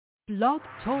Blog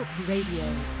Talk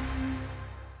Radio.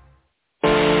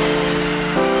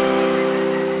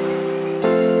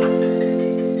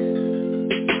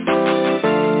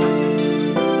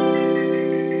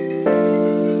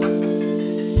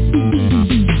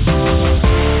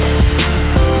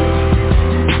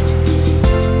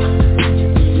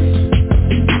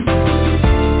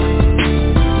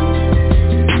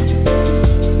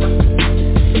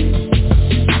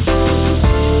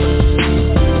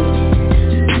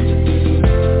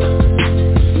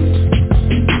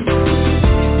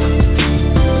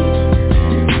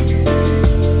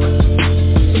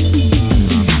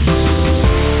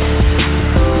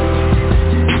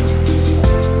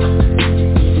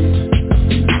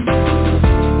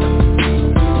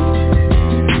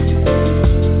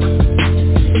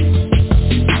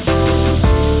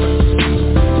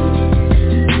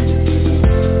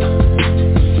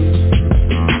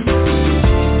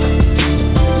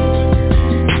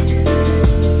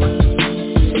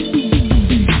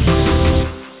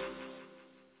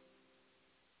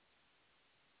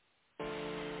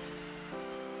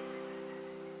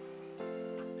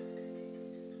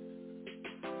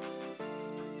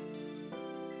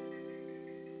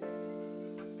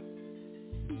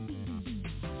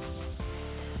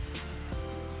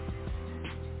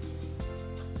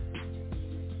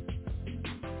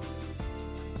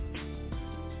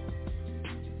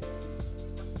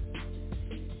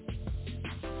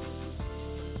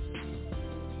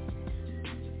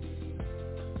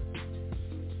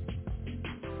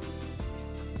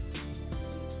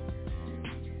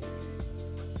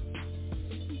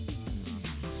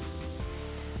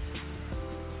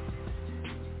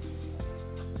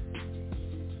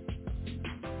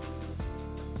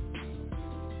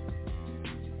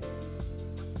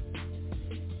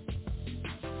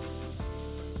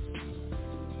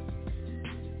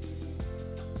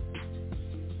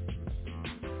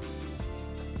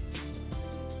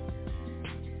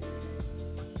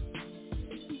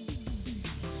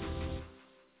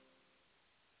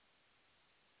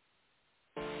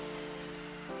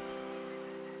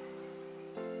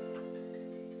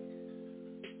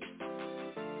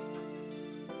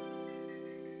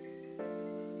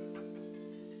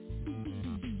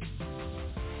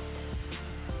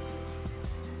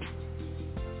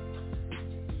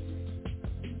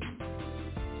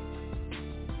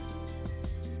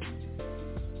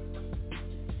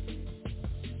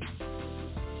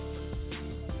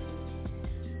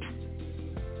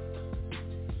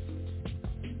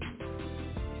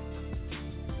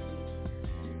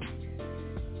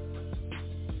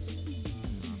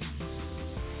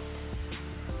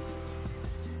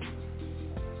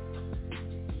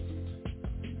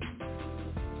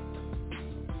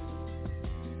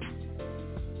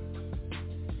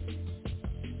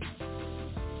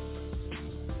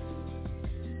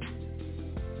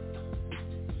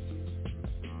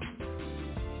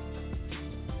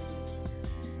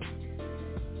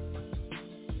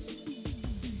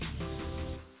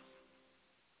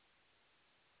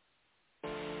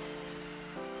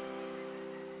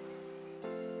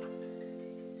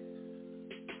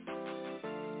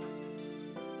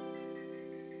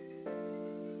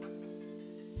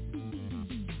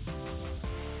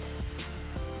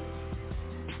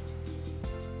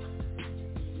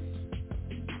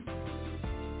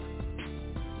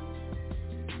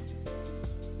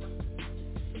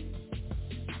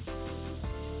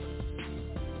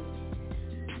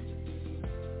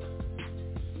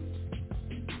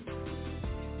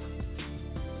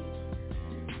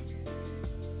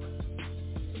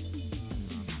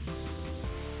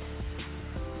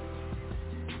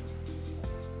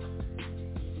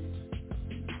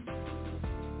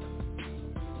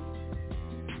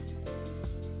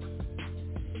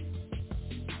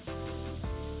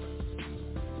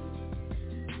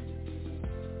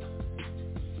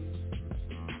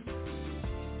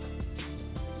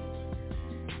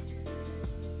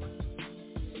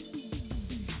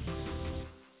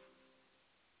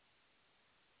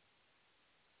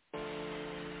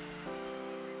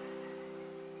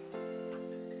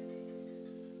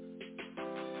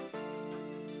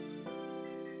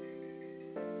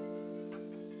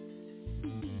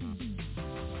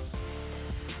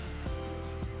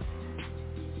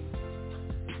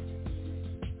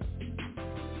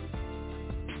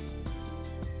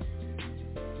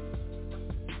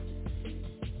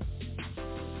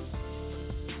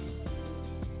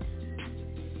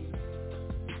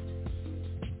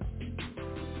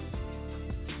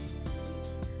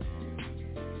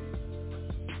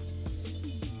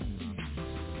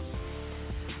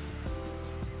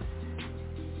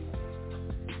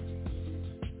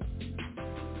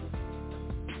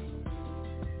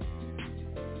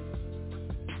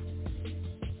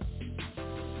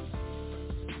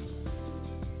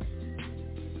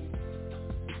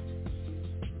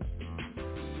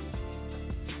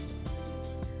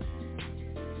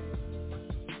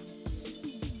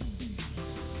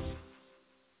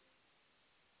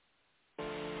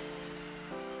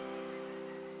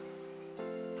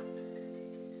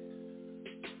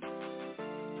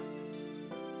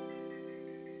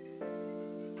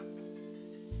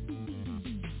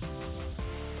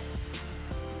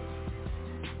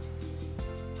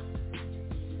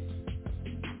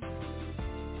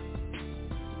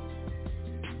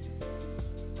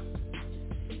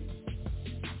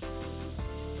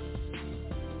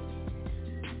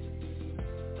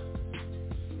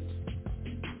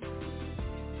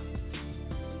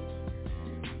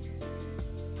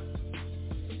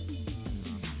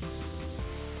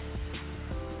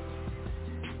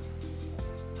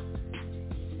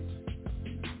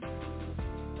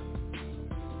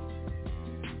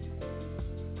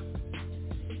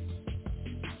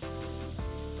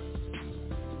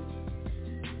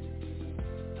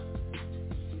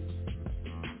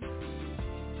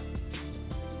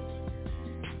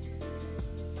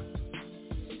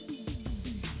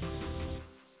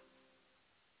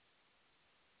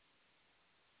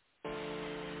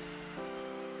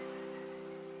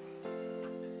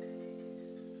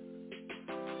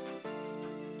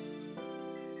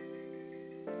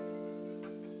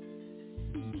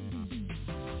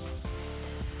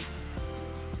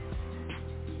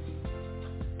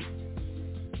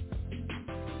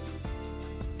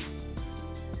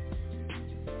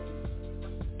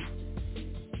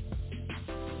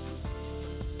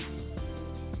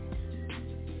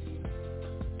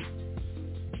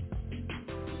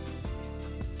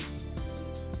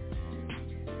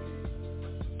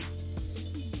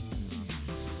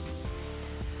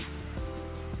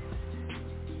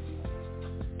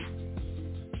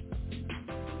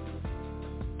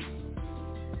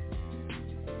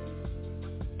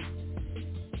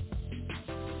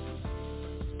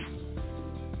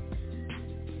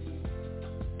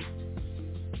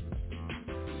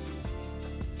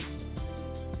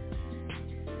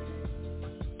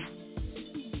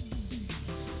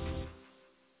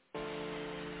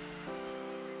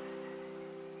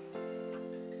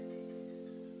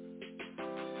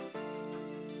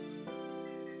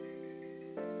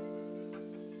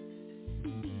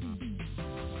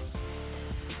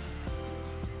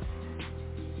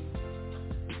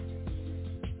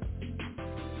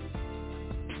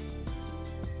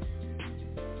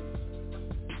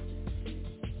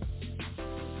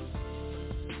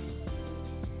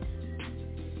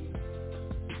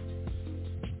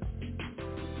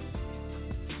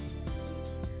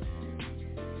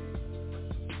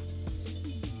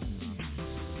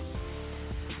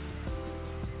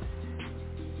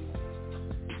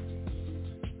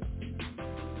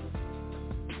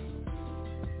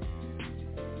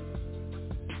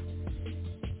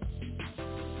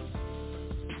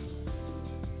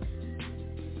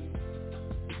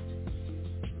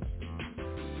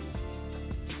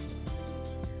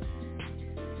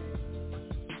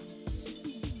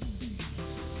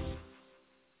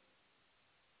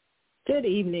 Good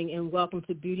evening and welcome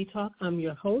to Beauty Talk. I'm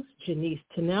your host, Janice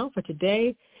Tunnell, for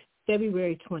today,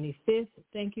 February 25th.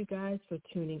 Thank you guys for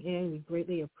tuning in. We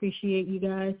greatly appreciate you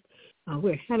guys.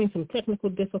 We're having some technical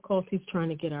difficulties trying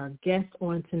to get our guest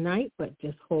on tonight, but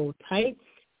just hold tight.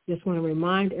 Just want to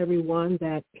remind everyone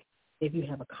that if you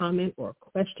have a comment or a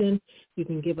question, you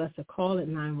can give us a call at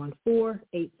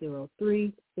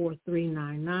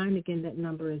 914-803-4399. Again, that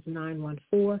number is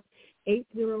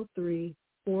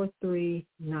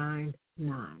 914-803-4399.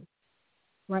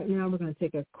 Right now, we're going to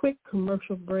take a quick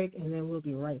commercial break, and then we'll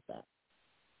be right back.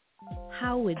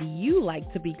 How would you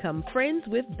like to become friends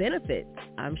with benefits?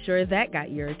 I'm sure that got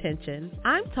your attention.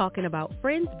 I'm talking about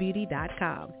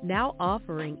friendsbeauty.com, now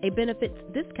offering a benefits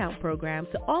discount program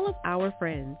to all of our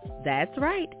friends. That's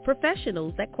right.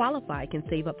 Professionals that qualify can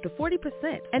save up to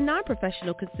 40% and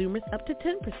non-professional consumers up to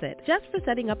 10% just for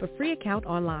setting up a free account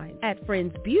online. At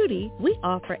Friends Beauty, we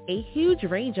offer a huge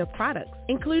range of products,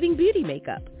 including beauty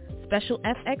makeup, special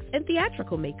FX and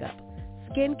theatrical makeup,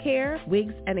 skincare,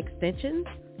 wigs and extensions,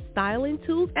 styling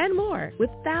tools, and more, with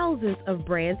thousands of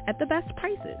brands at the best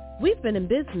prices. We've been in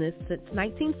business since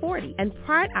 1940 and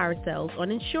pride ourselves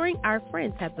on ensuring our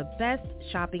friends have the best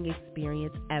shopping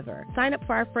experience ever. Sign up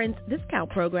for our Friends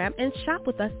discount program and shop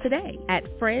with us today at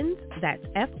Friends, that's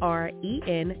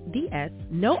F-R-E-N-D-S,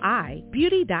 no I,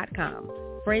 beauty.com.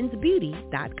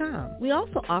 friendsbeauty.com. We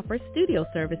also offer studio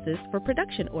services for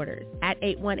production orders at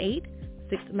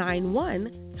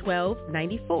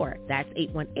 818-691-1294. That's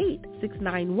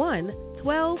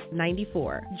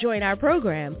 818-691-1294. Join our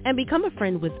program and become a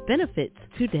friend with benefits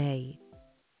today.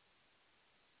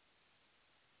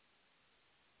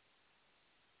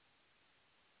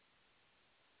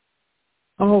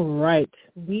 All right,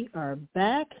 we are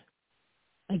back.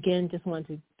 Again, just wanted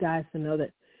you guys to know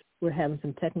that we're having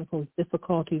some technical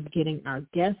difficulties getting our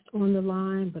guest on the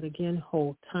line, but again,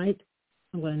 hold tight.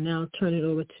 I'm going to now turn it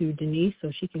over to Denise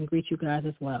so she can greet you guys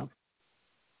as well.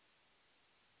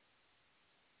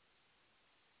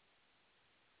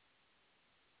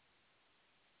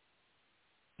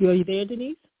 Are you there,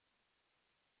 Denise?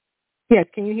 Yes,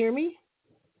 can you hear me?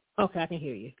 Okay, I can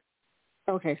hear you.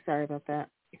 Okay, sorry about that.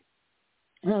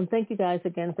 Thank you guys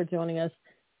again for joining us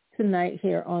tonight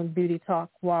here on Beauty Talk.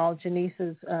 While Janice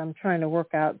is trying to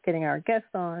work out getting our guest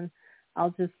on,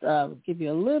 I'll just give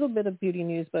you a little bit of beauty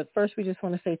news. But first, we just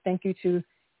want to say thank you to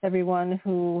everyone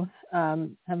who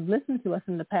have listened to us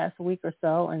in the past week or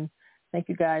so. And thank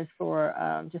you guys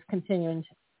for just continuing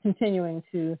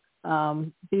to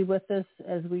be with us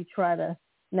as we try to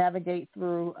navigate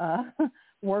through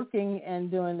working and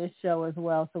doing this show as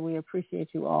well. So we appreciate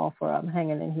you all for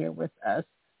hanging in here with us.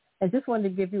 I just wanted to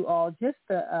give you all just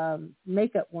the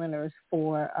makeup winners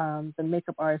for the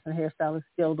Makeup Artist and Hairstylist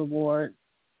Guild Award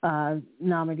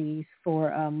nominees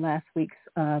for last week's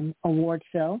award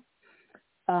show.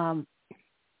 The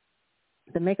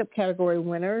makeup category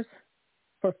winners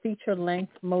For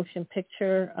feature-length motion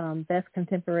picture, Best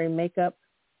Contemporary Makeup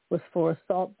was for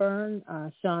Saltburn,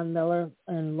 Sean Miller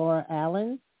and Laura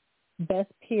Allen.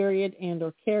 Best Period and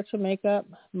or Character Makeup,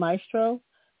 Maestro,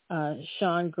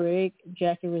 Sean Grigg,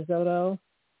 Jackie Risotto,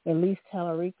 Elise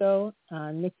Tallarico,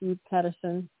 Nikki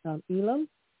Patterson Elam.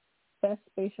 Best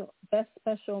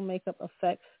Special Makeup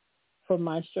Effects for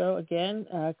Maestro, again,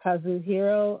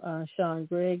 Kazuhiro, Sean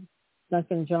Grigg,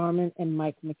 Duncan Jarman, and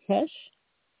Mike McKesh.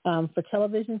 For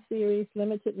television series,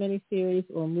 limited miniseries,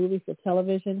 or movie for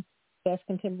television, Best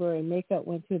Contemporary Makeup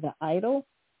went to The Idol,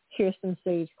 Kirsten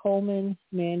Sage Coleman,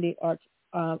 Mandy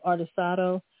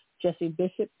Artisato, Jesse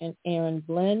Bishop, and Aaron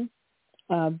Blinn.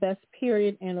 Best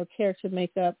Period and or Character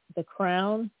Makeup, The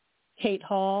Crown, Kate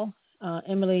Hall,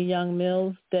 Emily Young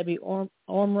Mills, Debbie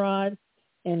Ormrod,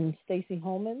 and Stacey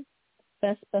Holman.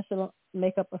 Best Special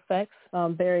Makeup Effects,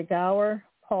 Barry Gower,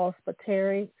 Paul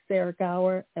Spateri, Sarah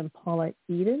Gower, and Paula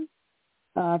Eden.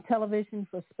 Television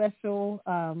for special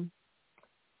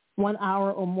 1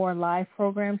 hour or more live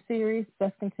program series.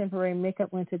 Best Contemporary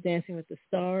Makeup went to Dancing with the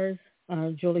Stars,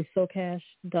 Julie Socash,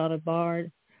 Donna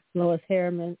Bard, Lois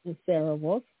Harriman, and Sarah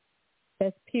Wolf.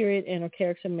 Best Period and or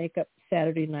Character Makeup,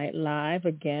 Saturday Night Live,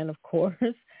 again, of course.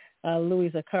 Louis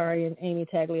Zakarian, Amy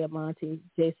Tagliamonte,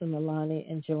 Jason Milani,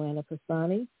 and Joanna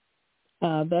Pisani.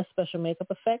 Best Special Makeup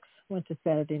Effects went to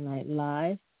Saturday Night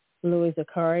Live. Louis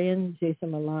Zakarian,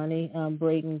 Jason Milani,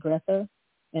 Braden Greta,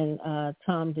 and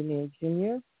Tom DeMille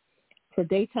Jr. For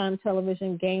daytime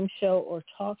television, game show or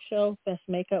talk show, Best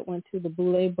Makeup went to the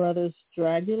Boulet Brothers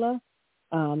Dragula,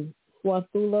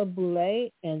 Swathula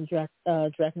Boulet, and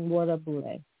Drakenwater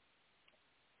Boulet.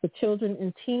 For children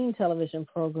and teen television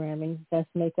programming, Best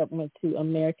Makeup went to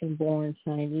American Born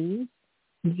Chinese,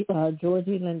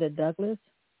 Georgie Linda Douglas,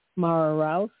 Mara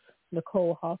Rouse,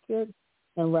 Nicole Hawkard,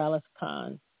 and Rallis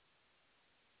Khan.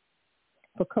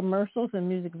 For commercials and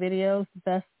music videos,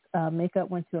 Best Makeup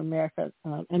went to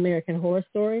American Horror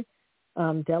Story,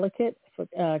 Delicate, for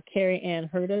Carrie Ann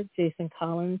Herter, Jason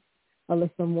Collins,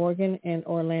 Alyssa Morgan, and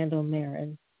Orlando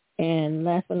Marin. And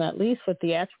last but not least, for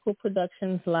theatrical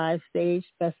productions, live stage,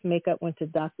 Best Makeup went to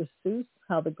Dr. Seuss,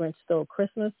 How the Grinch Stole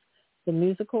Christmas, the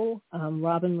musical,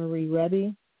 Robin Marie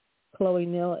Rebbe, Chloe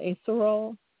Neal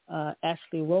Acerol,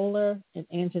 Ashley Roller, and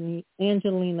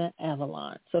Angelina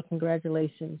Avalon. So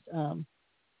congratulations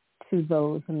to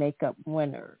those makeup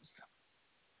winners.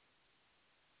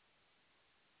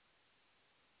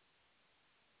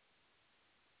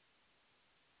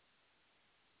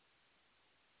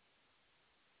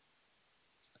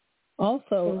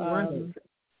 Also,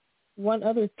 one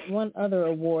other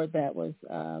award that was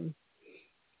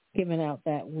given out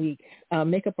that week,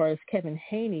 makeup artist Kevin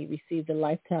Haney received the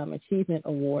Lifetime Achievement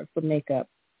Award for makeup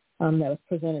that was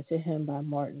presented to him by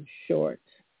Martin Short.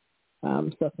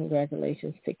 So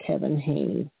congratulations to Kevin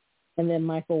Haney. And then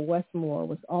Michael Westmore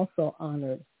was also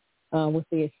honored with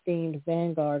the esteemed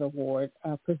Vanguard Award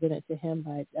presented to him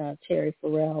by Terry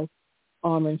Farrell,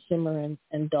 Armin Shimmer,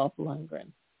 and Dolph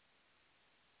Lundgren.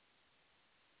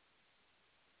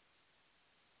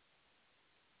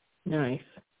 Nice.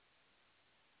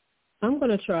 I'm going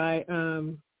to try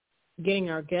getting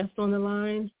our guest on the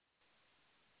line.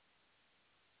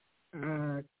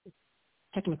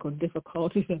 Technical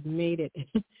difficulties have made it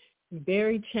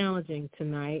very challenging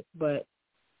tonight, but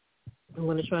I'm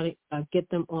going to try to get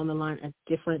them on the line a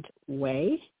different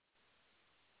way.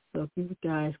 So if you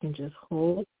guys can just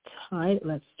hold tight,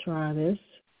 let's try this.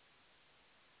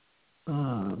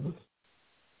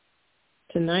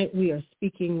 Tonight we are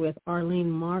speaking with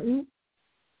Arlene Martin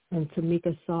and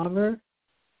Tomica Sarver,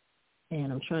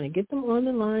 and I'm trying to get them on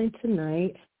the line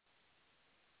tonight.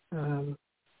 And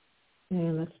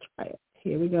let's try it.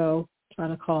 Here we go. Try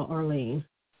to call Arlene.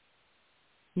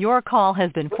 Your call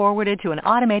has been forwarded to an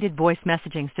automated voice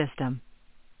messaging system.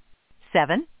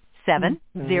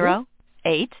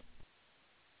 7708.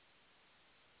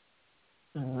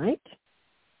 All right.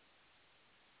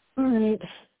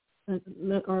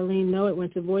 Let Arlene know it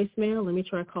went to voicemail. Let me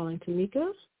try calling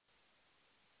Tomica.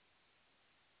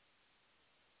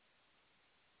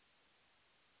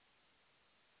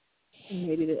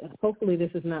 Hopefully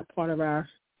this is not part of the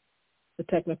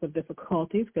technical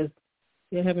difficulties, because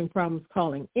they're having problems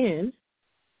calling in.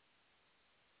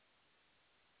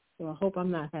 So I hope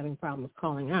I'm not having problems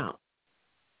calling out.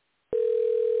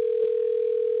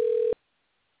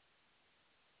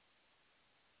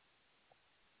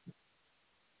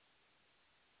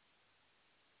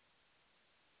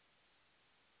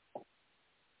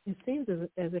 It seems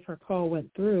as if her call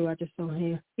went through. I just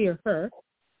don't hear her.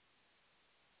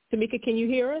 Tomica, can you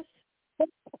hear us?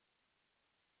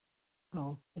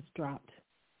 Oh, it's dropped.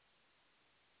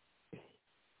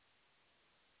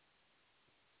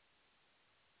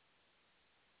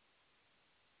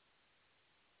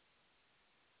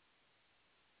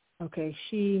 Okay,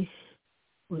 she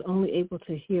was only able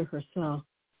to hear herself.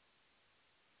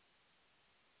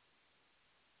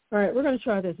 All right, we're going to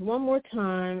try this one more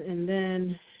time, and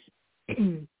then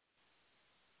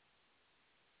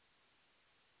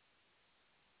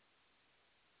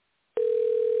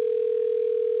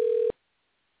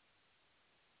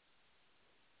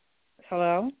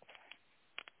Hello?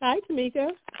 Hi, Tomica.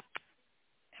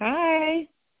 Hi.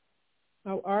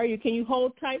 How are you? Can you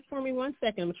hold tight for me 1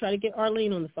 second? I'm going to try to get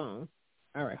Arlene on the phone.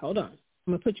 All right, hold on. I'm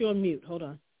going to put you on mute. Hold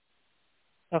on.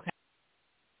 Okay.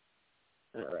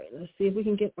 All right, let's see if we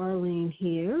can get Arlene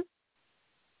here.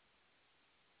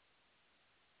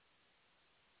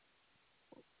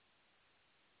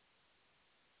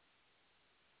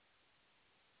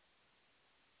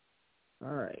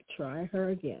 All right, try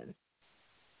her again.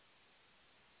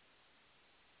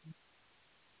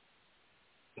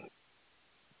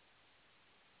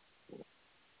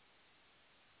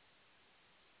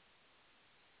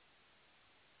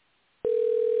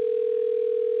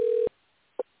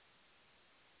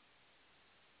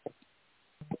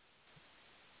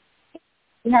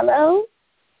 Hello?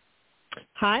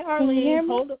 Hi, Can you hear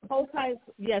Arlene. me? Hold tight.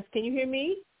 Yes, can you hear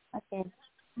me? Okay.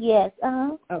 Yes,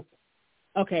 Oh,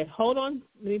 okay. Hold on.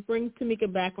 Let me bring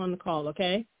Tomica back on the call,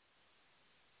 okay?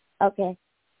 Okay.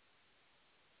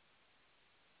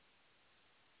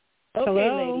 Okay,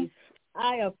 Hello? ladies.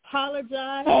 I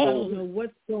apologize. Hey. I don't know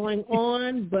what's going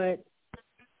on, but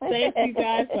thank you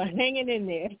guys for hanging in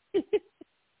there.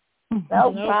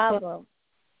 No No problem.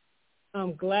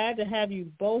 I'm glad to have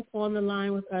you both on the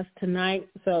line with us tonight.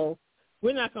 So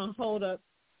we're not going to hold up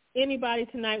anybody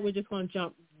tonight. We're just going to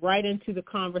jump right into the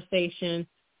conversation.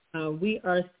 And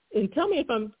tell me if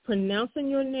I'm pronouncing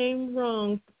your name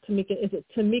wrong, Tomica. Is it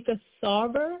Tomica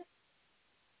Sarver?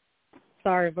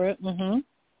 Sarver. Mm-hmm.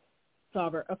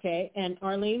 Sarver, okay. And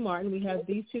Arlene Martin, we have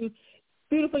these two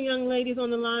beautiful young ladies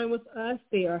on the line with us.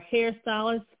 They are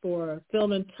hairstylists for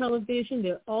film and television.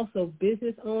 They're also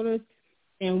business owners.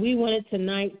 And we wanted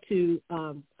tonight to,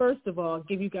 first of all,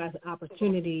 give you guys an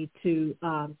opportunity to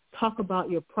talk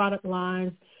about your product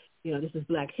lines. You know, this is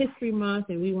Black History Month,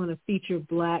 and we want to feature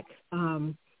Black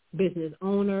business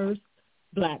owners,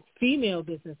 Black female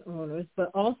business owners, but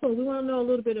also we want to know a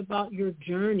little bit about your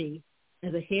journey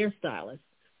as a hairstylist.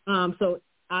 So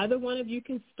either one of you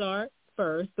can start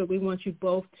first, but we want you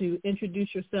both to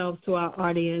introduce yourselves to our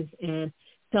audience and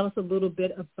tell us a little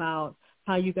bit about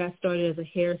how you got started as a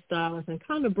hairstylist and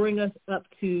kind of bring us up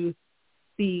to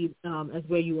speed as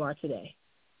where you are today.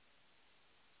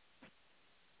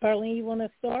 Arlene, you want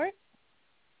to start?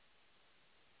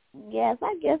 Yes,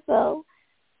 I guess so.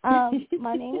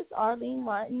 My name is Arlene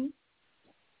Martin.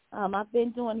 I've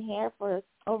been doing hair for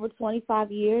over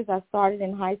 25 years. I started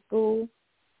in high school.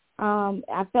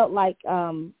 I felt like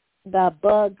the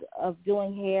bug of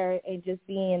doing hair and just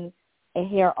being a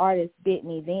hair artist bit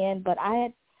me then, but I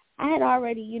had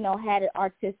already, had an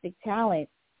artistic talent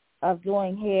of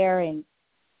doing hair and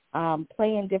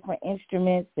playing different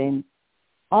instruments, and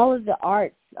all of the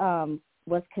arts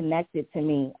was connected to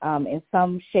me in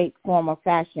some shape, form, or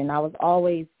fashion. I was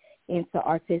always into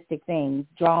artistic things,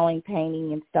 drawing,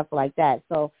 painting, and stuff like that.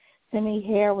 So to me,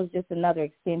 hair was just another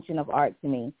extension of art to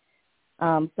me.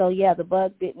 The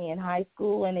bug bit me in high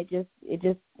school, and it just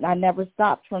I never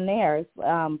stopped from there.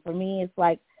 For me, it's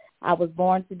like I was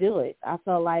born to do it. I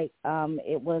felt like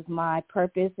it was my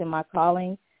purpose and my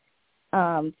calling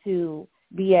to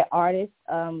be an artist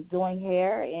doing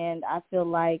hair, and I feel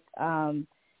like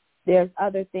there's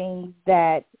other things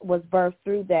that was birthed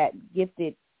through that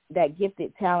gifted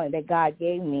talent that God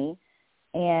gave me,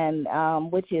 and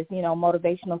which is,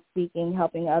 motivational speaking,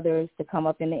 helping others to come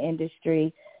up in the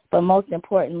industry, but most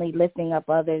importantly, lifting up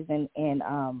others and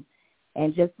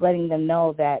just letting them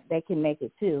know that they can make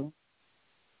it too.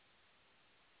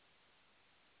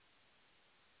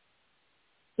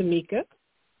 Tomica?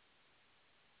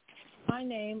 My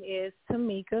name is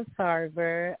Tomica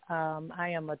Sarver. I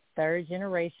am a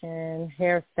third-generation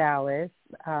hairstylist.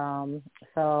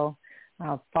 So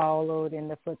I followed in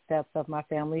the footsteps of my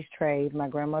family's trade. My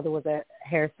grandmother was a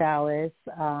hairstylist.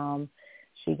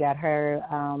 She got her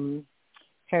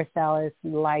hairstylist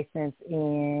license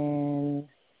in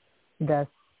the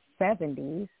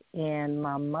 70s, and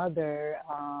my mother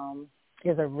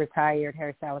is a retired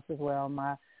hairstylist as well.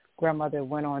 My grandmother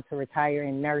went on to retire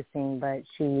in nursing, but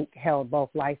she held both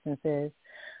licenses.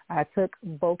 I took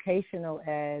cosmetology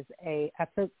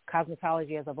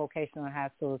as a vocational in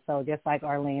high school. So just like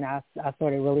Arlene, I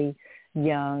started really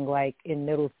young, like in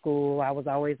middle school.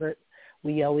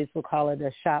 We always would call it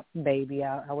a shop baby.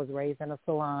 I was raised in a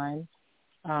salon.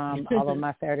 All of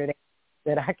my Saturdays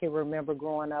that I can remember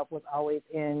growing up was always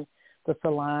in the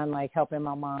salon, like helping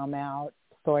my mom out,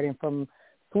 starting from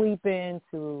sweeping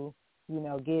to,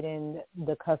 getting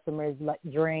the customers like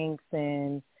drinks.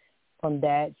 And from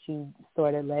that, she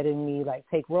started letting me like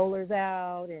take rollers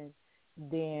out, and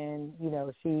then,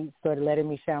 she started letting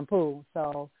me shampoo.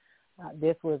 So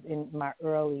this was in my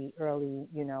early,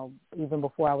 even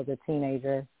before I was a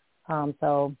teenager.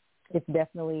 So it's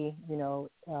definitely,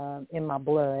 in my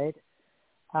blood.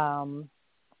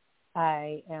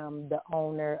 I am the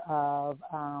owner of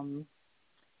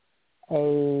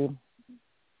a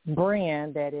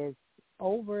brand that is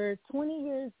over 20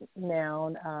 years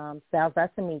now, Styled by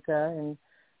Tomica, and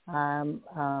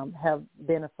have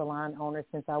been a salon owner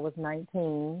since I was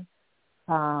 19.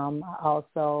 I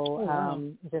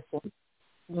also just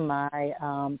my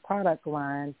product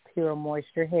line, Pure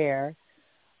Moisture Hair,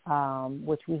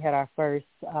 which we had our first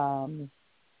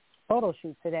photo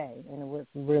shoot today, and it was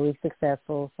really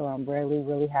successful, so I'm really,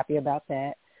 really happy about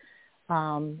that.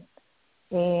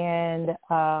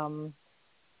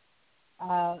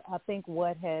 I think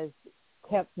what has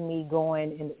kept me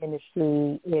going in the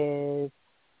industry is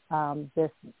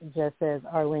just as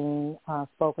Arlene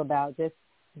spoke about, just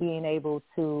being able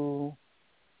to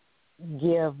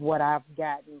give what I've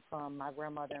gotten from my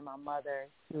grandmother and my mother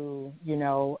to,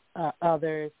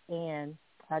 others. And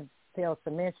I failed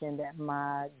to mention that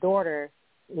my daughter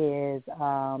is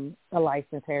a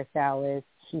licensed hairstylist.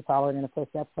 She followed in the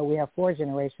footsteps, so we have 4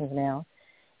 generations now.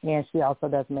 And she also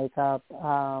does makeup.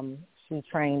 She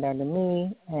trained under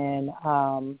me. And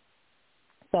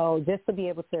so just to be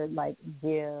able to, like,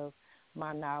 give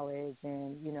my knowledge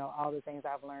and, all the things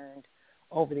I've learned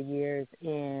over the years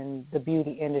in the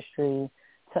beauty industry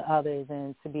to others,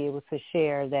 and to be able to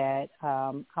share that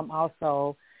I'm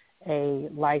also a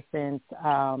licensed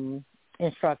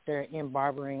instructor in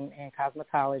barbering and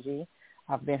cosmetology.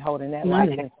 I've been holding that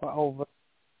license for over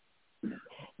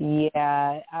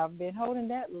I've been holding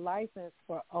that license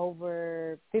for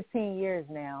over 15 years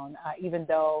now. Even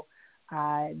though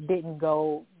I didn't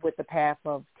go with the path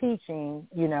of teaching,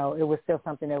 it was still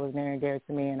something that was near and dear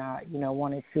to me, and I,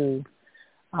 wanted to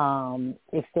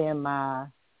extend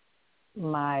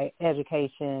my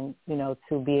education,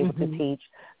 to be able to teach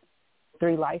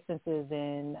 3 licenses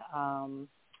in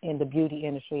the beauty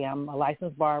industry. I'm a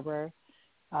licensed barber,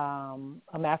 a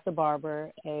master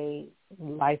barber, a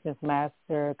licensed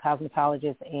master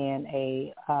cosmetologist, and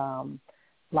a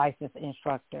licensed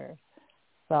instructor.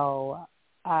 So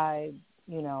I,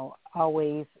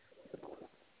 always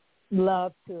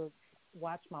love to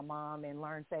watch my mom and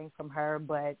learn things from her,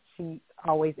 but she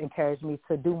always encouraged me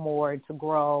to do more and to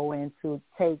grow and to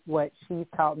take what she's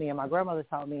taught me and my grandmother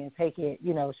taught me and take it,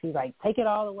 she's like, take it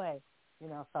all away,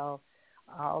 so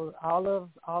all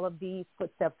of these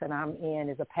footsteps that I'm in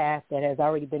is a path that has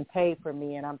already been paved for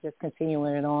me, and I'm just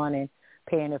continuing it on and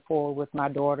paying it forward with my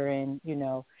daughter and,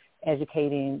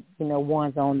 educating,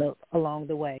 ones along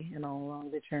the way and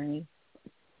along the journey.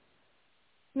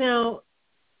 Now,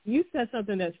 you said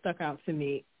something that stuck out to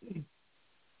me.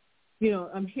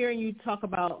 I'm hearing you talk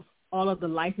about all of the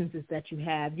licenses that you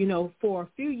have, for a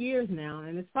few years now,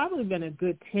 and it's probably been a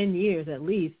good 10 years at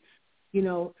least.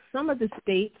 Some of the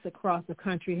states across the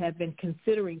country have been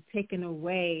considering taking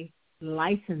away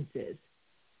licenses.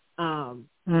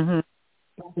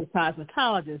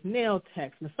 Cosmetologists, nail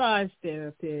techs, massage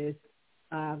therapists,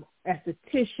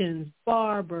 estheticians,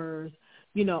 barbers,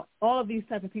 all of these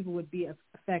types of people would be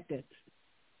affected.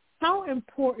 How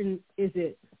important is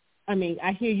it? I mean,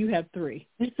 I hear you have 3.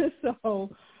 So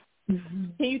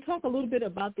can you talk a little bit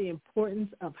about the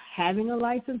importance of having a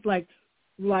license? Like,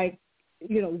 what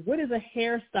is a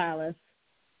hairstylist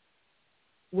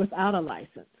without a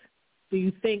license? Do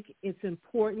you think it's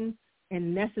important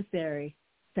and necessary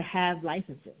to have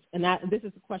licenses? And this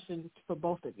is a question for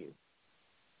both of you.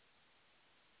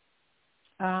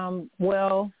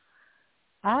 Well,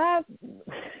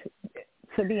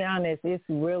 to be honest, it's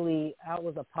really, I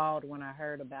was appalled when I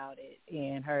heard about it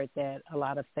and heard that a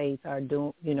lot of states are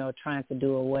trying to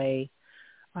do away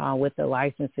with the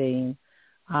licensing.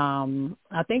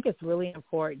 I think it's really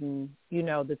important,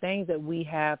 the things that we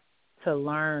have to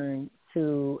learn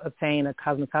to obtain a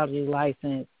cosmetology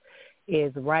license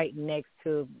is right next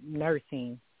to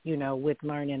nursing, with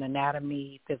learning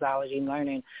anatomy, physiology,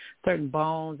 learning certain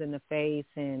bones in the face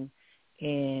and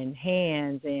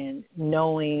hands, and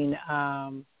knowing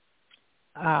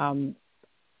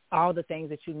all the things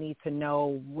that you need to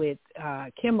know with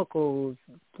chemicals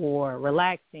for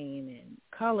relaxing and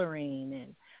coloring,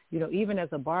 and even as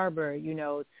a barber,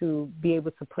 to be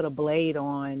able to put a blade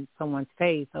on someone's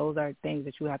face. Those are things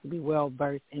that you have to be well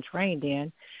versed and trained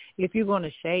in. If you're going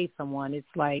to shave someone,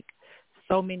 it's like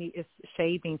it's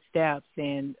shaving steps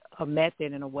and a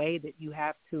method and a way that you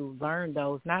have to learn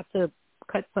those, not to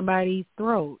cut somebody's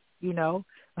throat, you know.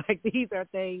 Like, these are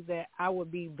things that I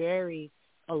would be very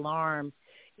alarmed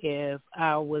if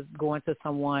I was going to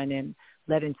someone and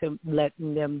letting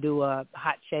them do a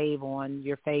hot shave on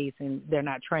your face and they're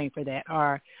not trained for that,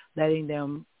 or letting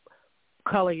them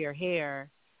color your hair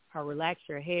or relax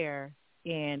your hair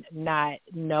and not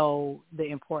know the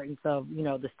importance of, you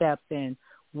know, the steps and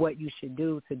what you should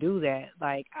do to do that.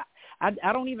 Like,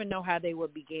 I don't even know how they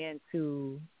would begin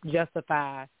to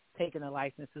justify taking the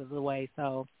licenses away.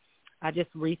 So I just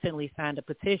recently signed a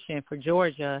petition for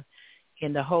Georgia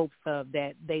in the hopes of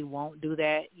that they won't do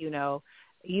that, you know.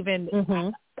 Even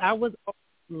I was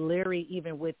leery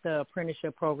even with the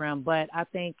apprenticeship program, but I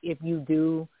think if you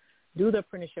do the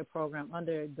apprenticeship program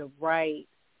under the right,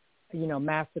 you know,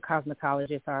 master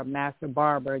cosmetologist or master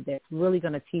barber that's really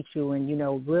going to teach you and, you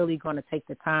know, really going to take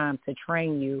the time to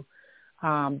train you,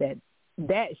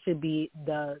 that should be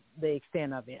the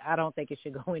extent of it. I don't think it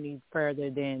should go any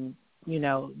further than, you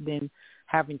know, than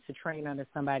having to train under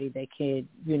somebody that could,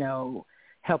 you know,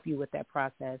 help you with that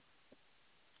process.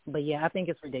 But, yeah, I think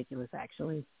it's ridiculous,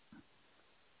 actually.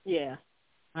 Yeah,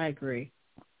 I agree.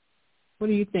 What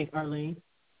do you think, Arlene?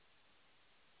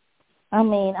 I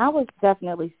mean, I was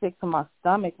definitely sick to my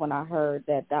stomach when I heard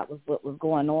that was what was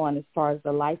going on as far as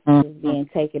the licenses being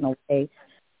taken away.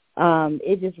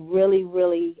 It just really,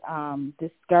 really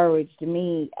discouraged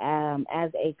me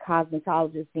as a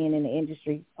cosmetologist being in the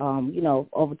industry, you know,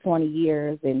 over 20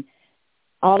 years, and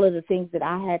all of the things that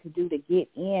I had to do to get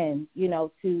in, you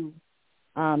know, to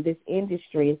this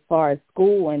industry as far as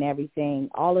school and everything,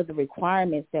 all of the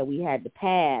requirements that we had to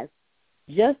pass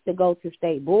just to go to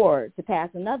state board to pass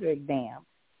another exam.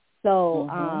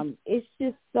 So it's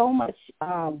just so much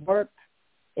work.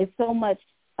 It's so much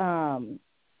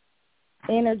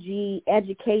energy,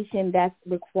 education that's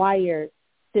required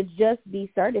to just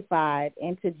be certified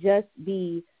and to just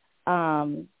be,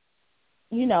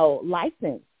 you know,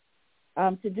 licensed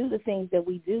to do the things that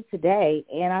we do today.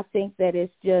 And I think that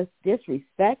it's just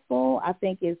disrespectful. I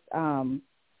think it's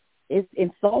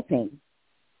insulting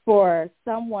for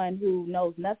someone who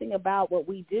knows nothing about what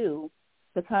we do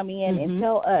to come in and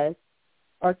tell us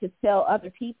or to tell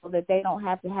other people that they don't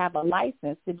have to have a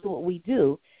license to do what we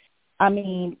do. I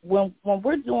mean, when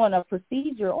we're doing a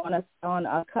procedure on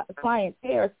a client's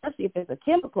hair, especially if it's a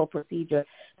chemical procedure,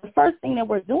 the first thing that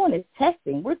we're doing is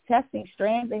testing. We're testing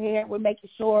strands of hair. We're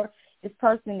making sure this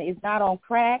person is not on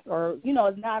crack or, you know,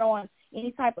 is not on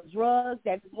any type of drugs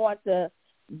that's going to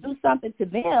do something to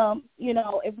them, you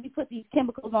know, if we put these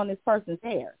chemicals on this person's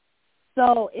hair.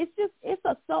 So it's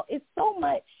so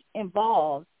much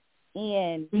involved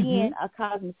in being a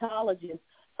cosmetologist,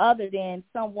 other than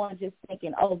someone just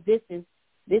thinking, oh, this is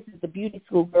the beauty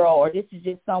school girl, or this is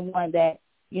just someone that,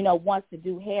 you know, wants to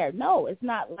do hair. No, it's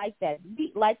not like that.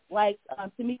 Like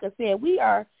Tomica said, we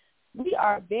are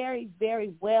very,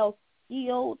 very well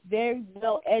skilled, very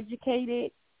well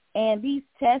educated. And these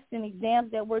tests and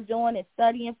exams that we're doing and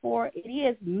studying for, it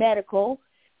is medical.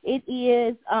 It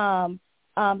is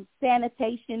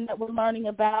sanitation that we're learning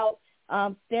about,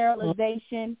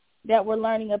 sterilization that we're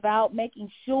learning about, making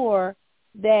sure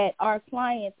that our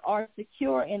clients are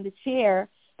secure in the chair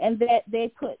and that they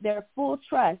put their full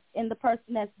trust in the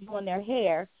person that's doing their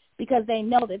hair, because they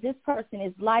know that this person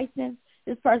is licensed,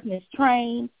 this person is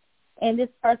trained, and this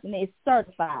person is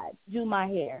certified to do my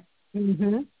hair.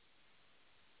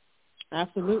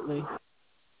 Absolutely.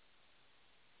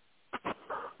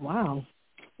 Wow.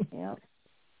 Yep.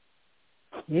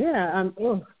 Yeah.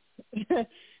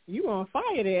 You on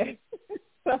fire there.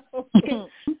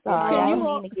 Sorry, I didn't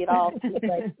mean to get off,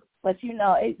 but you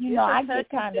know, I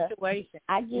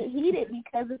get heated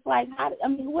because it's like,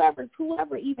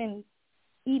 whoever even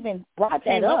brought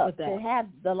that up to have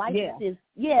the licenses,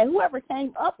 whoever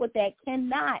came up with that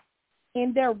cannot,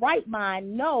 in their right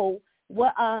mind, know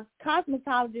what a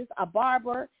cosmetologist, a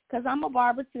barber, because I'm a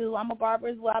barber too. I'm a barber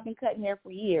as well. I've been cutting hair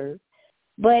for years.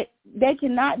 But they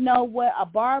cannot know what a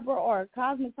barber or a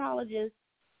cosmetologist,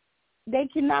 they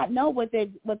cannot know what they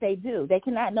do. They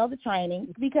cannot know the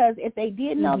training, because if they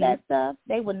did know that stuff,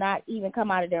 they would not even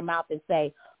come out of their mouth and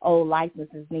say, oh,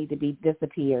 licenses need to be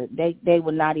disappeared. They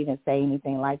would not even say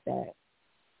anything like that.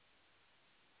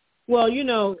 Well, you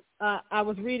know, I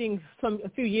was reading a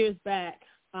few years back,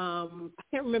 I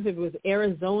can't remember if it was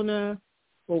Arizona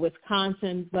or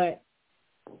Wisconsin, but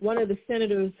one of the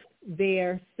senators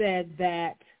there said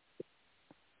that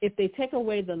if they take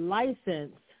away the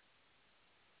license,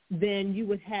 then you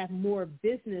would have more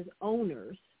business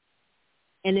owners.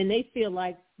 And then they feel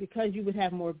like because you would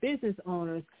have more business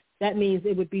owners, that means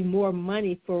it would be more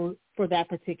money for that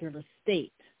particular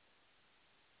state.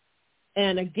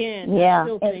 And again, I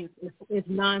still think it's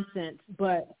nonsense,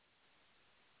 but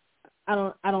I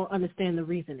don't understand the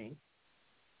reasoning.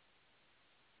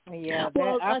 Yeah,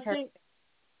 well,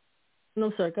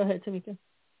 no, sorry. Go ahead, Tomica.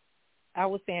 I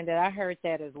was saying that I heard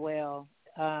that as well.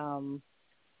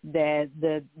 That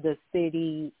the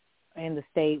city and the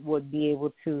state would be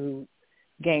able to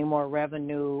gain more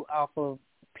revenue off of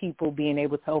people being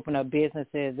able to open up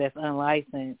businesses that's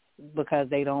unlicensed, because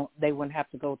they wouldn't have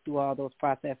to go through all those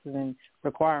processes and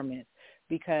requirements.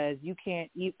 Because you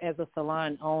can't, as a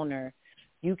salon owner,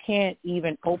 you can't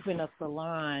even open a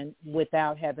salon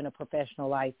without having a professional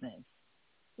license.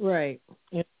 Right.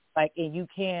 And you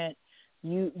can't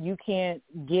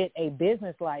get a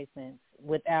business license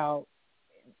without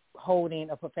holding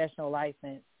a professional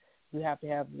license. You have to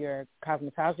have your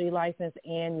cosmetology license,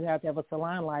 and you have to have a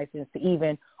salon license to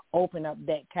even open up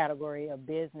that category of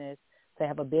business, to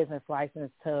have a business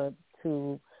license to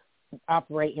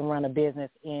operate and run a business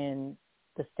in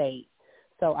the state.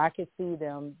 So I could see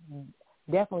them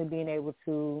definitely being able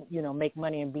to, make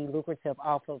money and be lucrative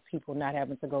off of people not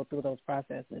having to go through those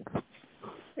processes.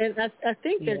 And I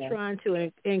think they're trying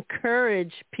to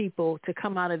encourage people to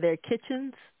come out of their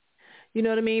kitchens. You know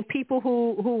what I mean? People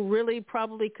who really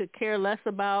probably could care less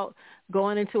about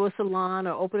going into a salon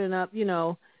or opening up,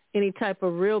 any type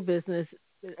of real business.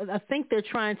 I think they're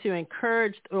trying to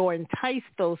encourage or entice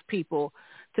those people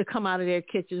to come out of their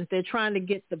kitchens. They're trying to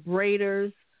get the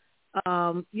braiders,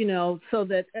 so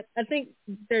that I think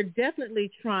they're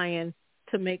definitely trying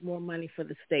to make more money for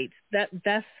the states.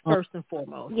 That's first and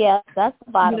foremost. Yeah, that's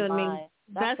the bottom line. I mean?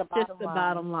 That's just the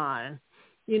bottom line.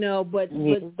 But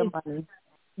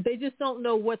they just don't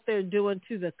know what they're doing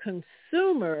to the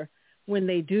consumer when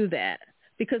they do that.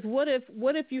 Because what if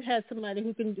you had somebody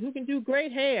who can do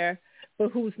great hair,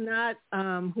 but who's not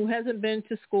who hasn't been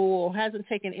to school or hasn't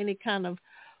taken any kind of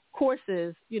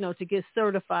courses, to get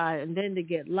certified and then to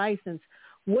get licensed?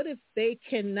 What if they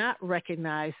cannot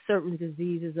recognize certain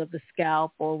diseases of the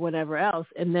scalp or whatever else,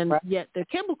 and then yet there are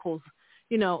chemicals,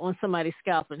 on somebody's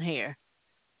scalp and hair?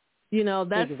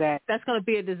 That's going to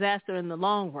be a disaster in the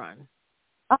long run.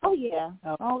 Oh yeah,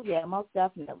 most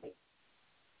definitely.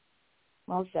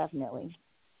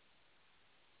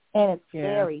 And it's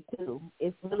scary too.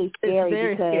 It's really scary. It's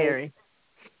very because scary.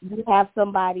 You have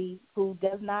somebody who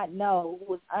does not know,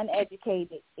 who is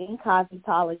uneducated in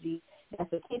cosmetology,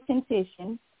 that's a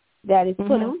kitchen that is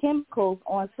putting chemicals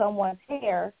on someone's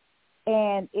hair,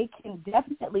 and it can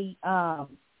definitely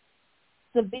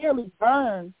severely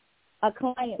burn a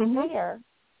client's hair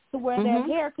to where their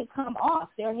hair could come off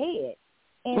their head.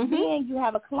 And then you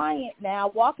have a client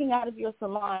now walking out of your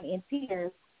salon in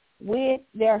tears with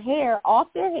their hair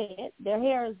off their head. Their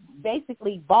hair is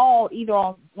basically bald either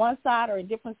on one side or in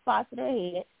different spots of their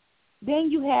head.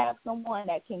 Then you have someone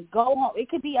that can go home. It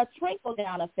could be a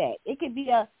trickle-down effect. It could be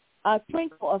a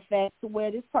trickle effect to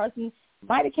where this person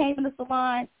might have came in the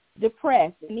salon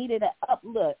depressed and needed an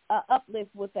uplift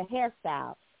with a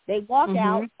hairstyle. They walk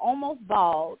out almost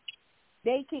bald.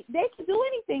 They can do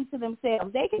anything to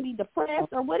themselves. They can be depressed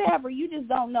or whatever. You just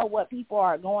don't know what people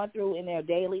are going through in their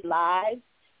daily lives.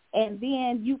 And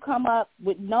then you come up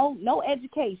with no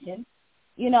education,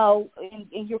 and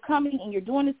you're coming and you're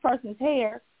doing this person's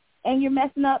hair, and you're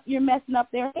messing up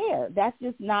their hair. That's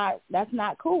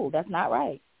not cool. That's not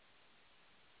right.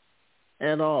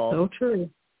 At all. So true.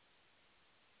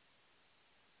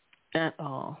 At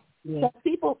all. Yeah.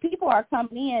 So people are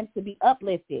coming in to be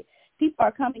uplifted. People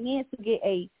are coming in to get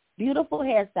a beautiful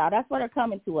hairstyle. That's why they're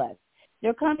coming to us.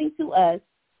 They're coming to us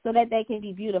so that they can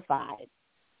be beautified.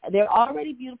 They're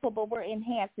already beautiful, but we're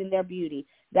enhancing their beauty.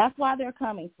 That's why they're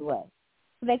coming to us,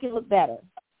 so they can look better.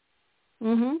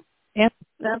 And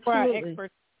Absolutely. For our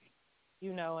expertise,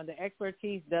 and the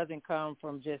expertise doesn't come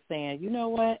from just saying, you know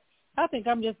what, I think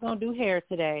I'm just going to do hair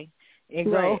today and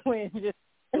go and just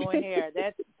doing hair.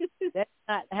 That's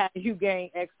not how you gain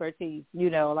expertise.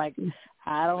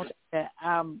 I don't think that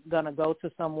I'm going to go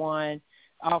to someone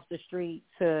off the street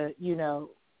to,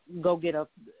 go get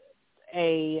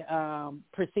a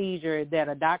procedure that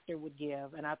a doctor would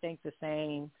give. And I think the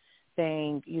same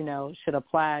thing, should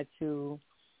apply to,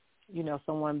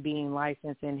 someone being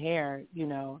licensed in hair.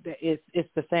 It's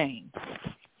the same.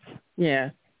 Yeah.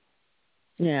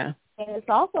 Yeah. And it's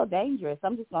also dangerous.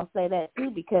 I'm just going to say that,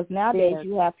 too, because nowadays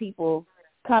you have people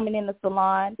coming in the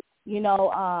salon.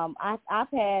 I've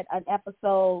had an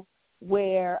episode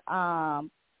where a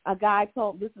guy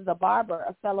this is a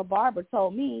fellow barber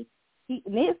told me,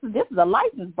 this is a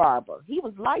licensed barber. He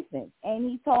was licensed, and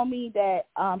he told me that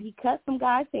he cut some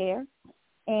guy's hair,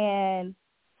 and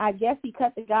I guess he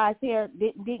cut the guy's hair,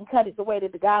 didn't cut it the way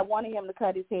that the guy wanted him to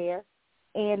cut his hair,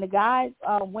 and the guy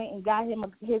went and got him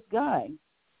his gun.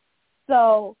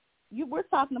 So we're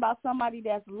talking about somebody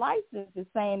that's licensed is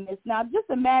saying this. Now, just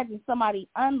imagine somebody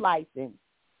unlicensed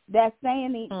that's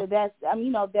saying that's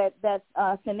that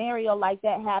scenario like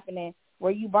that happening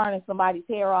where you burning somebody's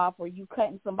hair off, or you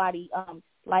cutting somebody,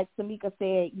 like Tomica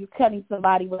said, you cutting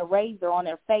somebody with a razor on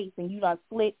their face, and you done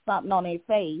slit something on their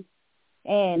face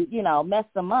and,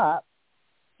 messed them up.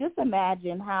 Just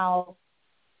imagine how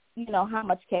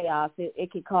much chaos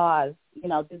it could cause,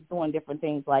 just doing different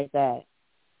things like that.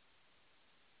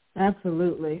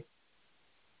 Absolutely.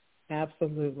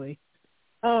 Absolutely.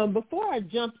 Before I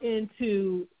jump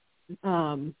into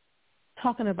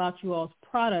talking about you all's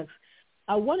products,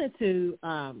 I wanted to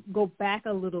go back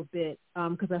a little bit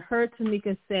because I heard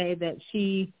Tomica say that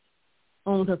she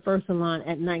owned her first salon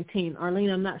at 19. Arlene,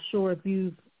 I'm not sure if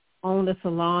you've owned a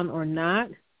salon or not.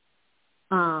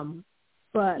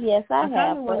 But yes, I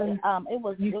have. But, it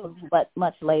was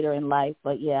much later in life.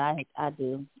 But yeah, I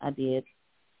did.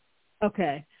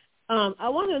 Okay. I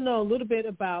want to know a little bit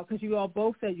about, because you all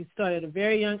both said you started at a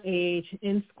very young age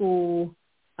in school.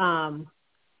 I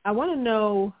want to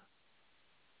know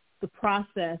the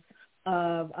process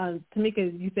of,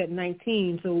 Tomica, you said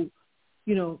 19, so,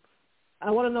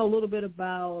 I want to know a little bit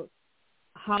about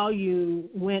how you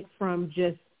went from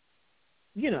just,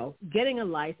 getting a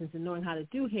license and knowing how to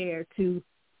do hair to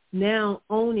now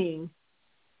owning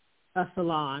a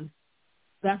salon,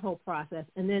 that whole process.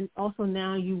 And then also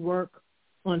now you work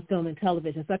on film and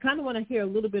television. So I kind of want to hear a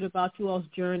little bit about you all's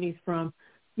journeys from,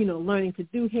 learning to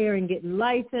do hair and getting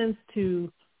licensed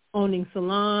to owning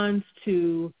salons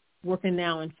to working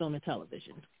now in film and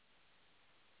television.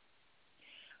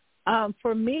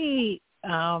 For me,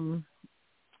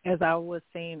 as I was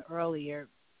saying earlier,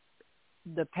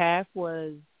 the path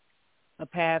was a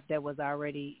path that was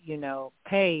already,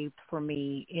 paved for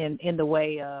me in the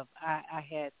way of I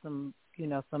had some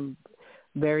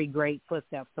very great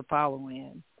footsteps to follow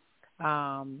in.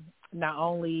 Not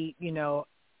only,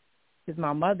 is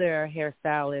my mother a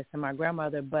hairstylist and my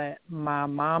grandmother, but my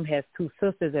mom has two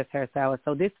sisters as hairstylists.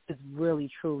 So this is really,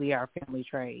 truly our family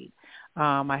trade.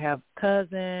 I have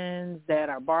cousins that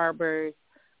are barbers,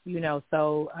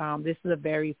 so this is a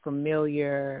very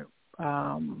familiar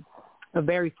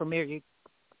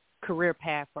career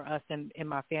path for us in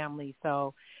my family.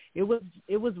 So it was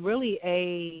really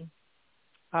a,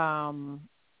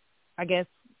 I guess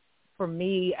for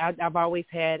me, I've always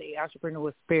had an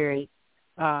entrepreneurial spirit,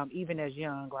 even as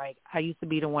young. Like, I used to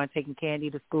be the one taking candy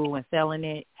to school and selling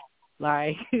it.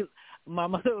 Like, my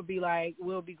mother would be like,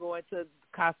 we'll be going to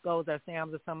Costco's or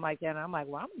Sam's or something like that. And I'm like,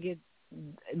 well, I'm going to get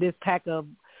this pack of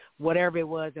whatever it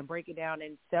was and break it down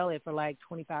and sell it for like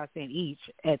 25 cents each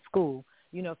at school.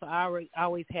 So I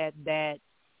always had that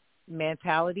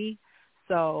mentality.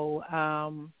 So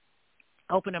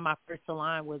opening my first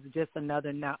salon was just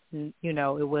another, it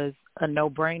was a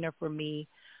no-brainer for me.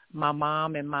 My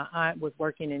mom and my aunt was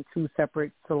working in two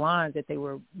separate salons that they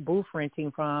were booth renting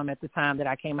from at the time that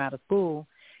I came out of school.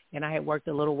 And I had worked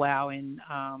a little while in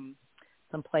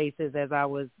some places as I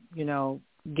was,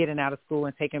 getting out of school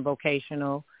and taking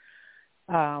vocational.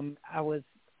 I was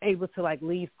able to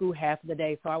leave school half of the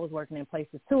day, so I was working in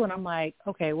places too. And I'm like,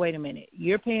 okay, wait a minute,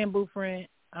 you're paying booth rent,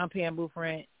 I'm paying booth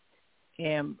rent,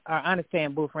 and our aunt is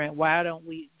paying booth rent. Why don't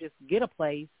we just get a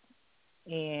place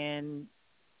and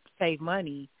save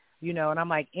money? And I'm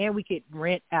like, and we could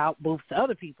rent out booths to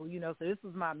other people. So this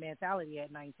was my mentality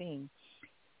at 19.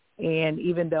 And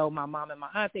even though my mom and my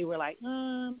aunt, they were like,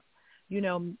 I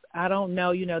don't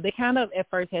know. They kind of at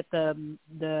first had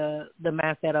the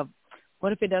mindset of,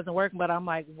 what if it doesn't work? But I'm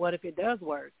like, what if it does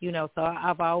work? So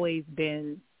I've always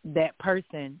been that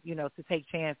person, to take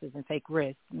chances and take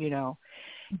risks,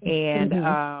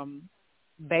 And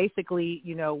basically,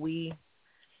 we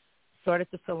started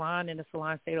the salon, and the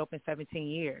salon stayed open 17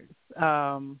 years.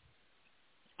 I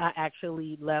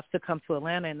actually left to come to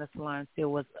Atlanta, and the salon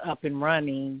still was up and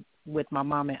running with my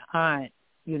mom and aunt,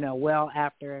 well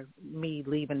after me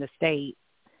leaving the state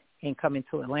and coming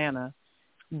to Atlanta.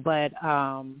 But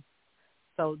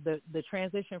so the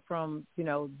transition from,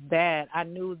 that, I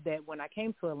knew that when I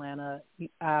came to Atlanta,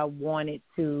 I wanted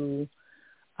to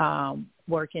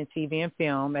work in TV and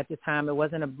film. At the time, it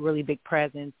wasn't a really big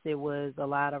presence. It was a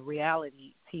lot of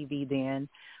reality TV then.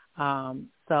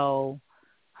 So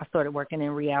I started working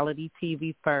in reality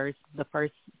TV first. The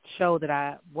first show that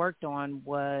I worked on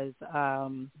was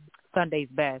Sunday's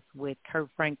Best with Kurt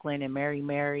Franklin and Mary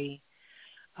Mary.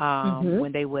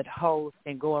 When they would host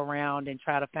and go around and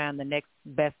try to find the next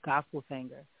best gospel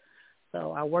singer.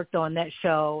 So I worked on that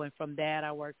show, and from that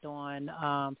I worked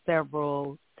on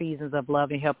several seasons of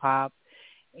Love and Hip Hop.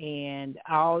 And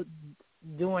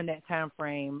during that time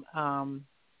frame,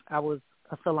 I was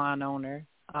a salon owner.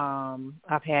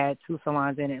 I've had 2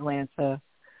 salons in Atlanta.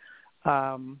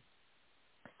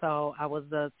 So I was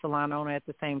the salon owner at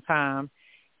the same time.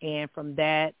 And from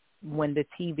that, when the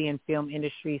TV and film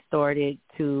industry started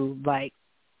to, like,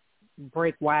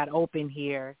 break wide open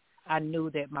here, I knew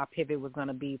that my pivot was going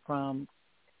to be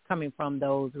coming from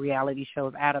those reality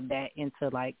shows out of that into,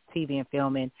 like, TV and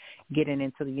film and getting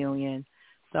into the union.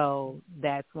 So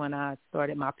that's when I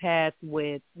started my path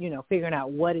with, figuring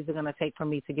out what is it going to take for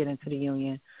me to get into the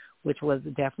union, which was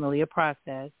definitely a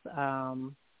process,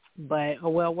 but a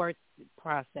well-worth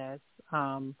process.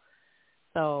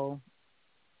 So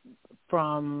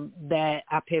from that,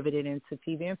 I pivoted into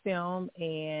TV and film,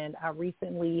 and I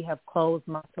recently have closed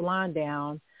my salon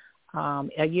down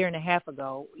a year and a half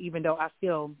ago, even though I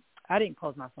didn't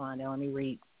close my salon down. Let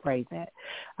me rephrase that.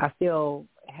 I still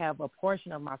have a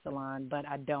portion of my salon, but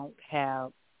I don't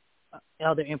have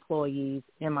other employees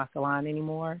in my salon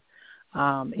anymore.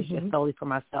 It's just solely for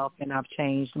myself, and I've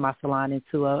changed my salon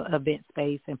into a event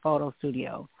space and photo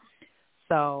studio.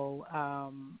 So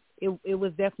it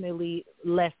was definitely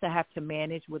less to have to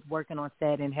manage with working on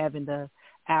set and having the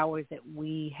hours that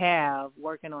we have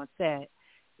working on set.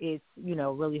 It's,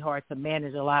 really hard to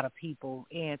manage a lot of people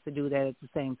and to do that at the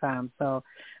same time. So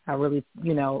I really,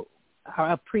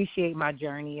 I appreciate my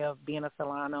journey of being a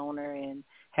salon owner and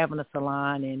having a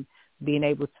salon and being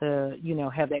able to,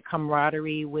 have that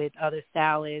camaraderie with other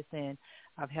stylists. And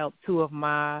I've helped 2 of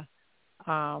my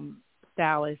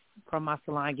stylists from my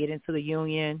salon get into the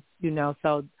union,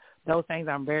 so those things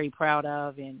I'm very proud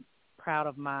of, and proud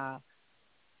of my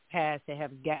past that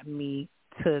have gotten me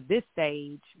to this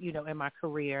stage, in my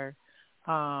career.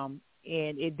 And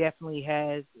it definitely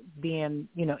has been,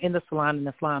 in the salon, and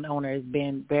the salon owner has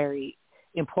been very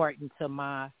important to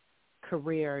my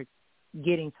career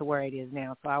getting to where it is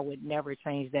now. So I would never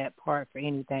change that part for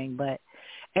anything. But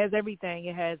as everything,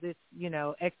 it has its,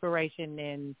 expiration,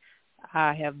 and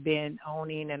I have been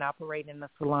owning and operating the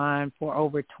salon for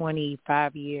over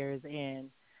 25 years, and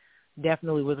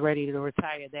definitely was ready to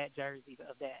retire that jersey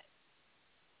of that.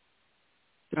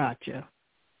 Gotcha.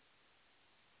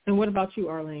 And what about you,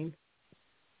 Arlene?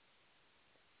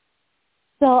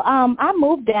 So I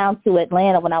moved down to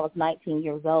Atlanta when I was 19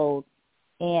 years old.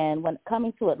 And when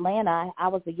coming to Atlanta, I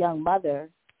was a young mother.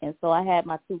 And so I had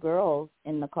my 2 girls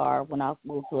in the car when I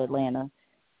moved to Atlanta.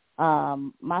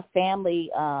 My family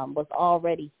was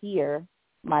already here.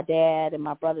 My dad and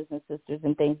my brothers and sisters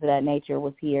and things of that nature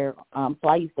was here. So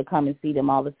I used to come and see them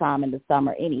all the time in the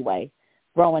summer anyway,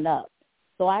 growing up.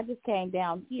 So I just came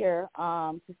down here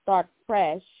to start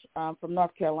fresh from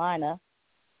North Carolina.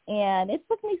 And it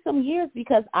took me some years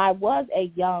because I was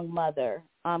a young mother,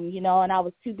 and I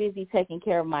was too busy taking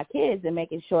care of my kids and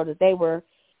making sure that they were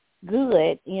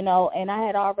good, and I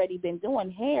had already been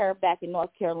doing hair back in North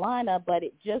Carolina, but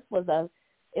it just was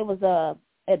a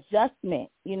adjustment,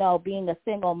 being a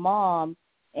single mom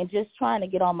and just trying to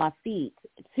get on my feet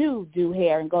to do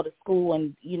hair and go to school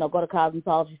and, go to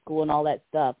cosmetology school and all that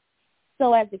stuff.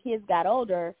 So as the kids got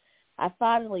older, I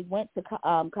finally went to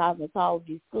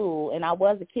cosmetology school, and I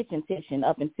was a kitchen technician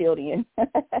up until then.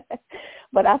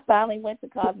 But I finally went to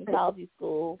cosmetology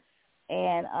school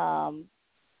and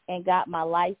got my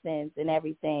license and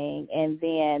everything. And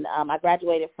then I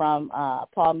graduated from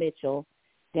Paul Mitchell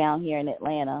down here in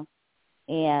Atlanta,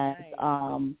 and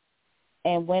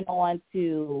went on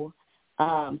to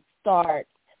start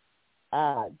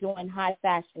doing high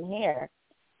fashion hair.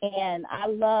 And I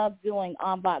loved doing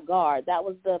avant-garde. That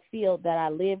was the field that I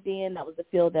lived in. That was the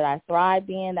field that I thrived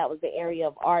in. That was the area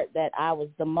of art that I was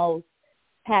the most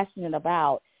passionate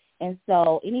about. And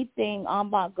so anything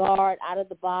avant-garde, out of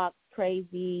the box,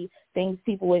 crazy, things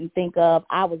people wouldn't think of,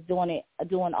 I was doing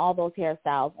all those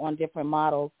hairstyles on different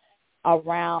models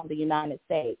around the United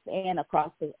States and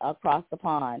across the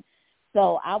pond.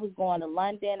 So I was going to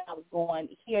London. I was going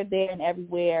here, there, and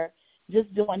everywhere,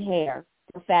 just doing hair.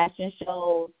 For fashion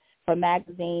shows, for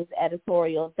magazines,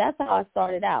 editorials. That's how I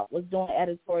started out, was doing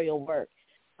editorial work,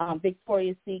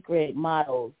 Victoria's Secret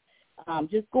models,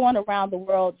 just going around the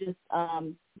world, just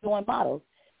doing models.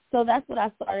 So that's what I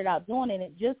started out doing, and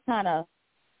it just kind of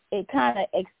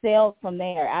excelled from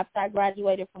there. After I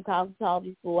graduated from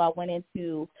cosmetology school, I went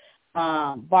into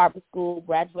barber school,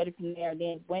 graduated from there, and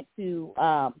then went to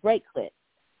Great Clips.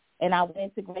 And I went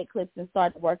into Great Clips and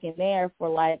started working there for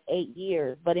like 8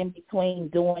 years, but in between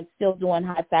still doing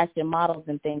high fashion models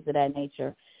and things of that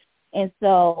nature. And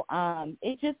so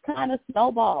it just kind of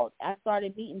snowballed. I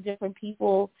started meeting different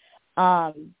people,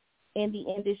 in the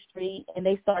industry, and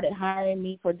they started hiring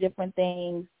me for different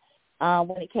things.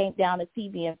 When it came down to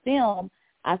TV and film,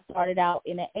 I started out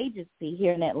in an agency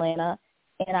here in Atlanta,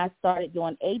 and I started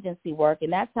doing agency work,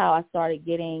 and that's how I started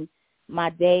getting my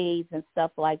days and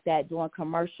stuff like that, doing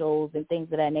commercials and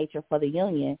things of that nature for the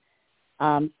union.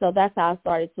 So that's how I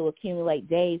started to accumulate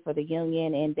days for the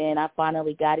union, and then I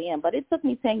finally got in. But it took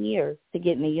me 10 years to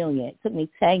get in the union. It took me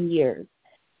 10 years.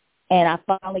 And I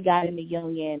finally got in the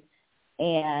union,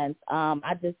 and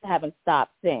I just haven't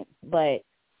stopped since. But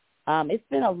it's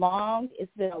been a long,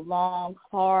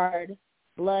 hard,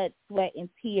 blood, sweat, and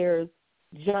tears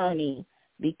journey,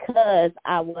 because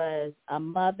I was a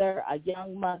mother, a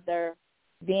young mother.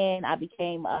 Then I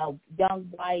became a young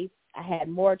wife. I had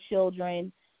more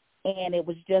children, and it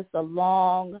was just a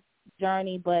long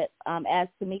journey. But as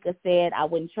Tomica said, I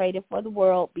wouldn't trade it for the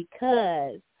world,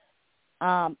 because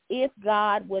if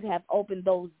God would have opened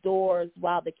those doors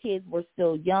while the kids were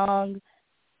still young,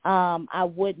 I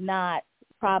would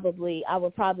probably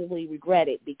regret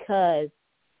it, because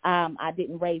I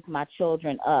didn't raise my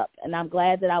children up. And I'm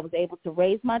glad that I was able to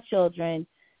raise my children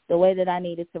the way that I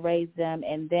needed to raise them.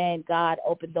 And then God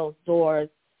opened those doors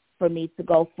for me to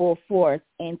go full force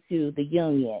into the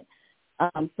union.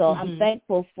 So I'm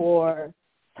thankful for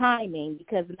timing,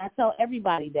 because I tell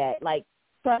everybody that, like,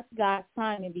 trust God's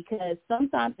timing, because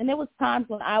sometimes, and there was times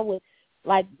when I would,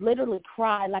 like, literally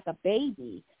cry like a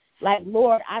baby. Like,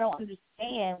 Lord, I don't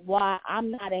understand why I'm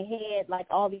not ahead like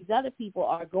all these other people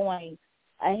are going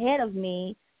ahead of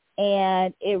me.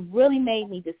 And it really made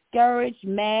me discouraged,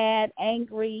 mad,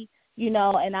 angry,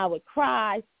 and I would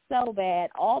cry so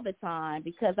bad all the time,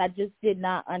 because I just did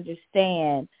not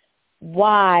understand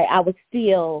why I was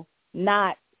still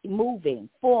not moving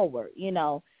forward,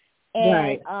 And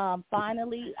right.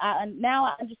 Finally, now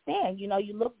I understand.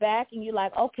 You look back and you're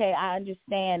like, okay, I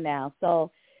understand now.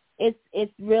 So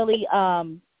it's really a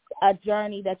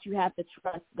journey that you have to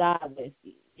trust God with,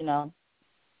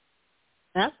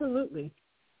 Absolutely.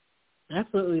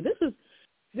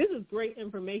 This is great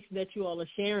information that you all are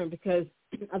sharing, because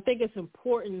I think it's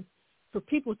important for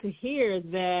people to hear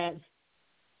that,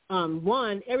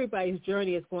 one, everybody's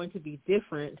journey is going to be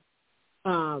different.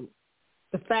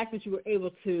 The fact that you were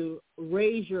able to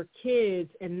raise your kids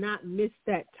and not miss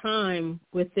that time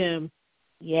with them,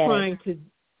 trying to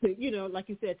like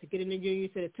you said, to get in the union, you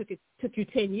said it took you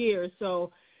 10 years.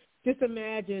 So just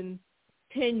imagine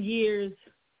 10 years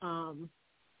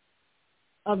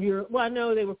of your, well, I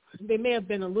know they may have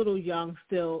been a little young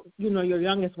still, your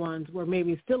youngest ones were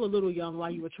maybe still a little young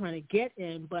while you were trying to get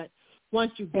in, but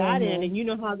once you got in, and you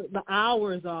know how the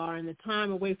hours are and the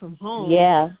time away from home.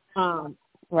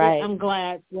 Right. I'm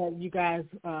glad that you guys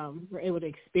were able to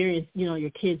experience, your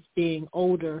kids being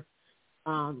older,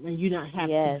 and you not have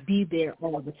to be there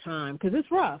all the time, because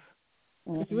it's rough.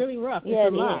 It's really rough.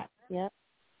 It's a lot. Yeah.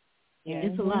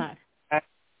 It's a lot.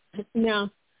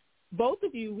 Now, both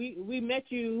of you, we met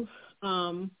you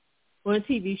on a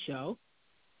TV show.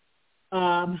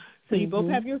 So you both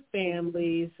have your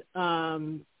families.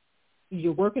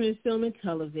 You're working in film and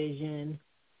television,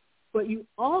 but you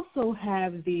also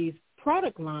have these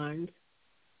product lines.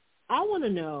 I want to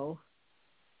know,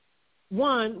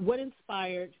 one, what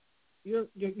inspired your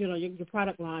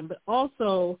product line, but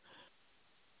also,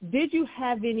 did you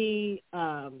have any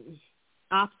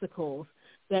obstacles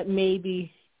that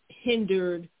maybe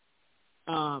hindered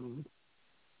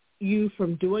you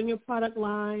from doing your product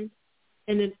line?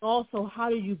 And then also, how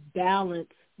do you balance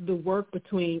the work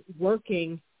between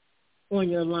working on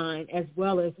your line as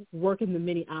well as working the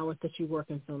many hours that you work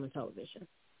in film and television?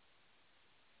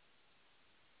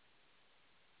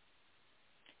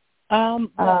 Go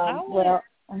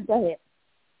ahead.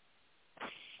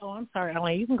 Oh, I'm sorry,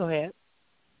 Arlene. You can go ahead.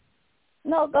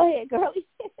 No, go ahead, girlie.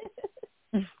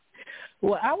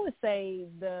 Well, I would say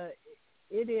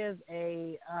it is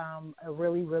a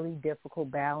really, really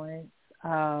difficult balance.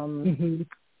 I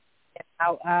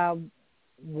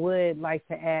would like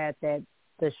to add that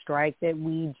the strike that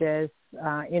we just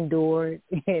endured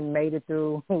and made it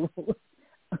through was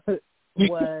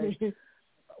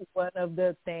one of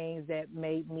the things that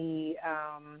made me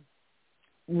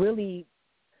really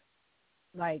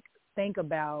think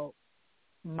about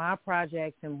my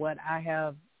projects and what I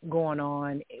have going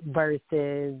on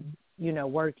versus,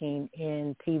 working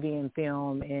in TV and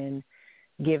film and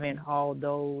giving all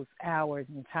those hours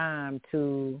and time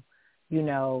to,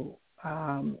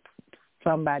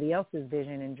 somebody else's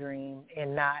vision and dream,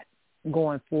 and not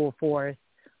going full force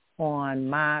on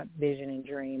my vision and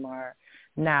dream, or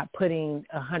not putting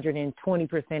 120%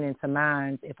 into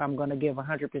mine if I'm going to give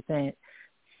 100%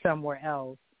 somewhere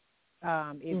else.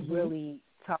 It really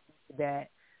taught me that,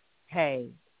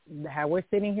 hey, how we're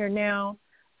sitting here now,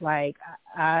 like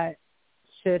I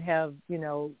should have,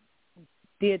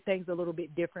 did things a little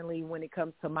bit differently when it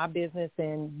comes to my business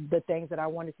and the things that I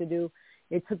wanted to do.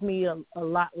 It took me a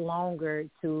lot longer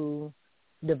to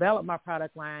develop my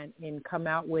product line and come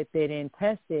out with it and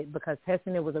test it, because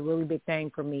testing it was a really big thing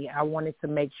for me. I wanted to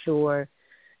make sure,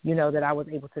 that I was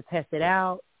able to test it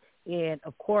out. And,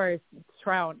 of course,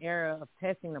 trial and error of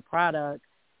testing the product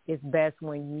is best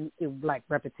when like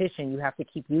repetition. You have to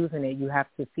keep using it. You have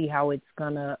to see how it's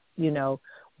going to,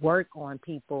 work on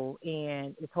people.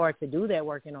 And it's hard to do that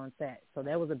working on set. So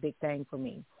that was a big thing for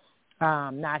me,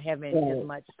 not having as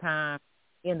much time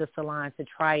in the salon to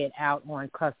try it out on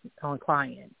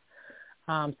clients.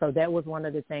 So that was one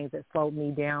of the things that slowed me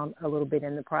down a little bit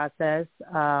in the process.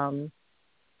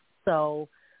 So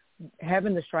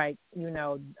having the strike,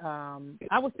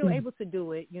 I was still able to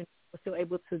do it. I was still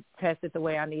able to test it the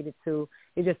way I needed to.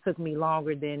 It just took me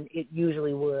longer than it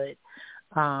usually would.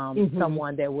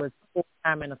 Someone that was full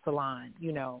time in a salon,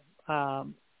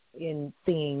 in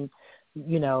seeing,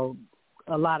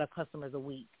 a lot of customers a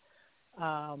week.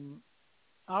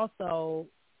 Also,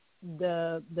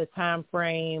 the time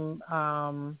frame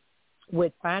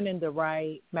with finding the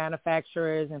right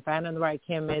manufacturers and finding the right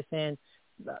chemists and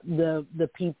the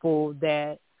people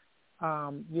that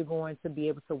you're going to be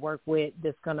able to work with,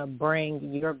 that's going to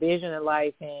bring your vision of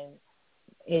life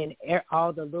and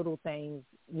all the little things,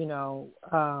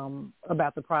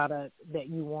 about the product that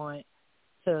you want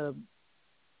to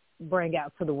bring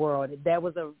out to the world. That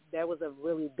was a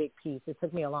really big piece. It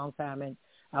took me a long time, and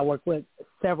I worked with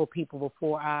several people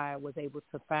before I was able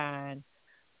to find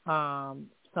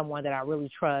someone that I really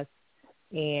trust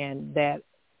and that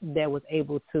was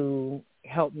able to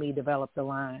help me develop the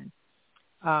line.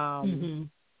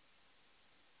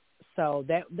 So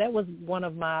that was one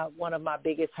of my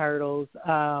biggest hurdles.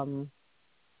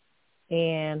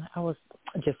 And I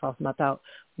just lost my thought.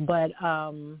 But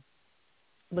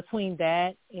between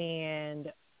that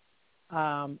and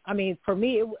for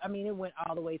me, it went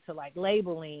all the way to like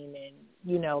labeling and,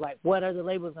 like what are the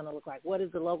labels going to look like? What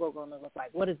is the logo going to look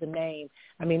like? What is the name?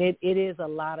 It is a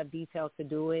lot of details to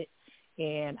do it.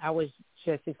 And I was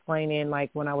just explaining, like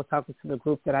when I was talking to the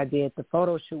group that I did the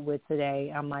photo shoot with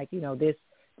today, I'm like, this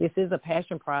is a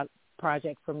passion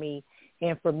project for me.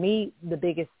 And for me, the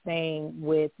biggest thing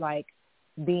with like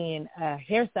being a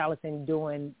hairstylist and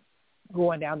going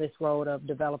down this road of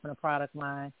developing a product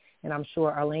line, and I'm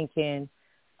sure Arlene can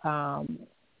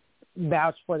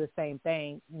vouch for the same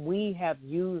thing. We have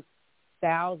used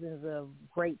thousands of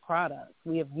great products.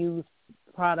 We have used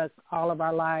products all of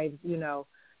our lives,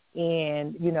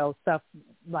 and, stuff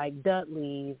like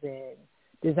Dudley's and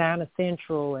Designer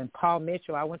Central and Paul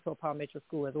Mitchell. I went to a Paul Mitchell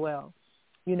school as well.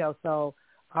 So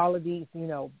all of these,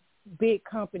 big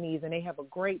companies, and they have a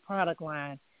great product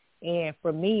line. And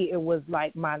for me, it was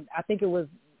like I think it was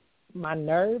my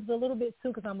nerves a little bit too,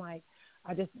 because I'm like,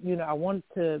 I just, I want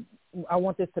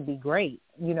this to be great.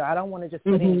 I don't want to just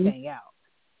put anything out.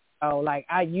 So like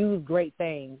I use great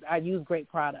things. I use great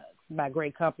products by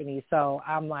great companies. So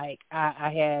I'm like,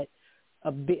 I had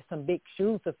some big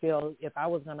shoes to fill. If I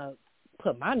was going to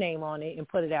put my name on it and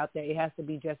put it out there, it has to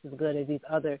be just as good as these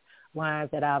other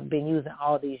lines that I've been using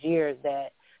all these years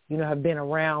that, have been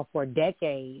around for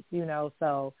decades,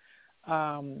 So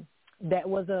that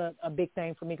was a big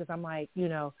thing for me, because I'm like,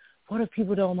 what if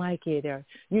people don't like it? Or,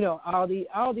 all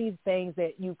these things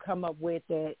that you come up with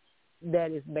that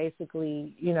is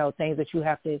basically, things that you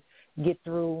have to get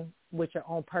through with your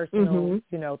own personal,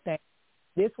 thing.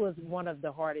 This was one of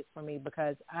the hardest for me,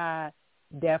 because I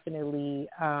definitely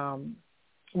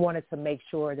wanted to make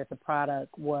sure that the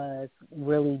product was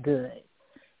really good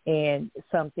and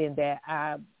something that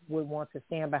I would want to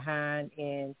stand behind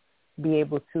and be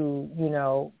able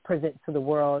to, present to the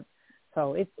world.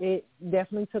 So it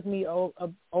definitely took me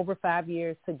over 5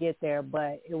 years to get there,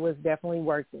 but it was definitely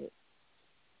worth it.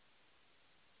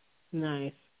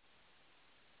 Nice.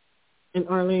 And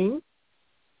Arlene?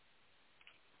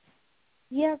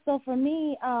 Yeah, so for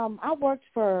me, I worked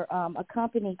for a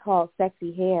company called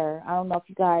Sexy Hair. I don't know if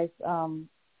you guys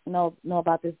know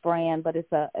about this brand, but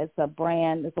it's a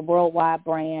brand. It's a worldwide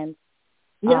brand.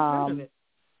 Yeah, I've heard of it.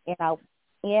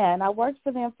 And I worked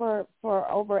for them for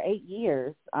over 8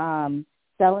 years,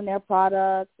 selling their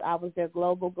products. I was their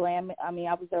global brand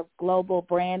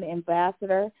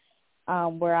ambassador,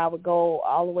 where I would go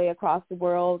all the way across the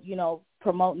world,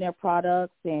 promoting their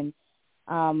products. And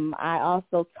I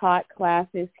also taught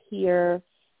classes here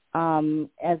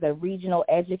as a regional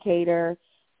educator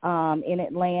in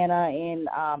Atlanta, in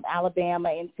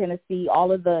Alabama, in Tennessee,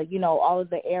 all of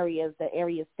the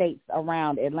area states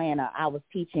around Atlanta I was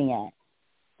teaching at.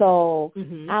 So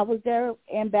I was their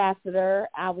ambassador.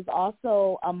 I was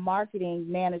also a marketing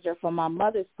manager for my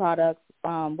mother's products,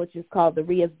 which is called the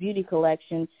Ria's Beauty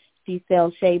Collection. She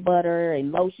sells shea butter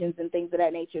and lotions and things of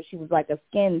that nature. She was like a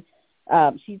skin,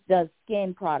 she does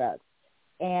skin products.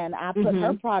 And I put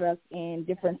her products in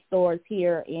different stores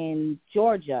here in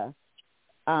Georgia,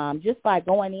 just by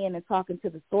going in and talking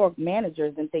to the store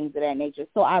managers and things of that nature.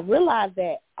 So I realized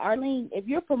that, Arlene, if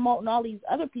you're promoting all these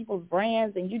other people's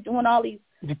brands and you're doing all these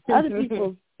other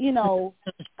people's,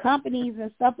 companies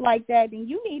and stuff like that, then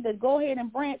you need to go ahead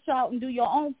and branch out and do your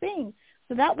own thing.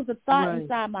 So that was a thought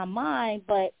inside my mind,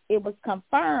 but it was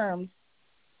confirmed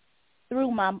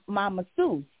through my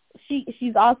masseuse.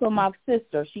 She's also my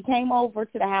sister. She came over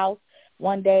to the house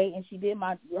one day and she did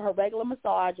her regular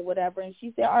massage or whatever, and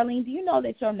she said, Arlene, do you know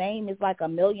that your name is like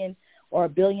 $1 million or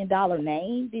 $1 billion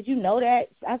name? Did you know that?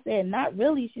 I said, not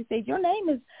really. She said, your name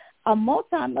is a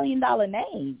multi-million-dollar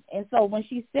name. And so when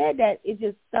she said that, it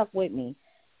just stuck with me,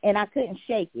 and I couldn't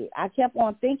shake it. I kept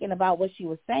on thinking about what she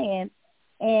was saying,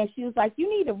 and she was like, you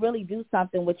need to really do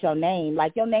something with your name.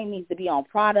 Like, your name needs to be on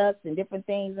products and different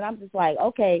things. And I'm just like,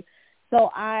 okay. So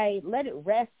I let it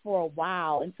rest for a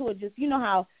while until it just, you know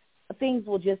how things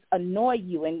will just annoy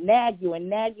you and nag you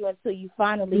until you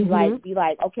finally be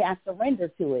like, okay, I surrender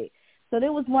to it. So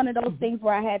there was one of those things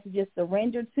where I had to just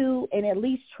surrender to and at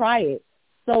least try it.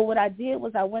 So what I did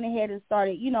was I went ahead and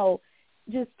started,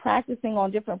 just practicing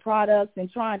on different products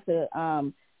and trying to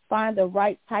find the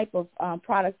right type of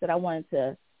products that I wanted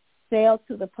to sell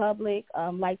to the public.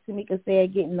 Like Tomica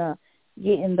said, getting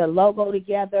the logo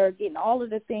together, getting all of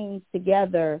the things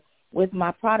together with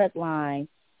my product line.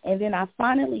 And then I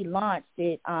finally launched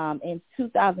it in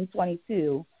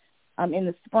 2022 in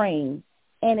the spring,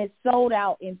 and it sold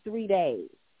out in 3 days.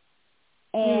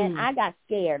 And I got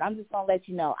scared. I'm just going to let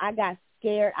you know. I got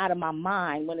scared out of my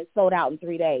mind when it sold out in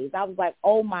 3 days. I was like,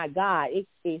 oh, my God,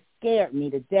 it scared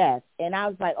me to death. And I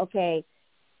was like, okay,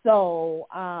 so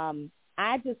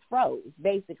I just froze,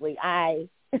 basically. I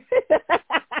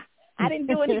didn't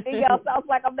do anything else. I was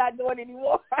like, I'm not doing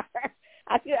anymore.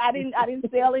 I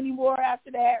didn't sell anymore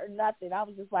after that or nothing. I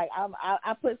was just like,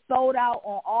 I put sold out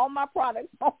on all my products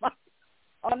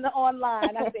on the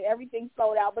online. I said everything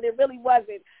sold out, but it really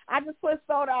wasn't. I just put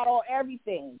sold out on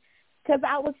everything because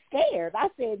I was scared. I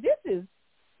said, this is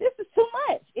too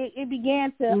much. It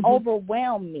began to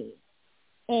overwhelm me,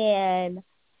 and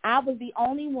I was the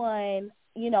only one,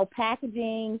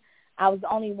 packaging. I was the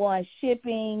only one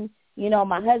shipping.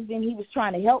 My husband, he was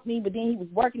trying to help me, but then he was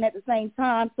working at the same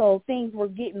time, so things were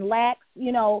getting lax,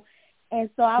 And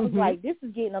so I was like, this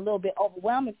is getting a little bit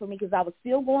overwhelming for me because I was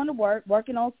still going to work,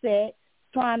 working on set,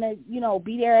 trying to,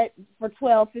 be there for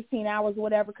 12, 15 hours or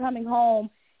whatever, coming home,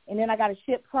 and then I got to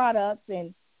ship products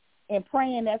and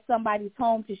praying that somebody's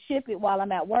home to ship it while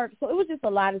I'm at work. So it was just a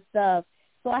lot of stuff.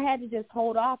 So I had to just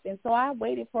hold off, and so I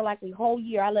waited for like a whole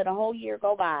year. I let a whole year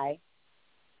go by,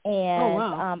 and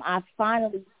I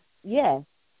finally – yes,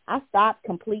 I stopped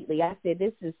completely. I said,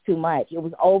 this is too much. It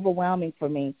was overwhelming for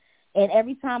me. And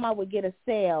every time I would get a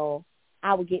sale,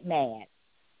 I would get mad.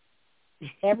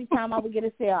 Every time I would get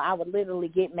a sale, I would literally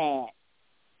get mad.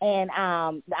 And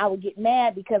I would get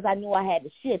mad because I knew I had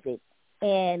to ship it.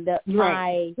 And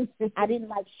I didn't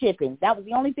like shipping. That was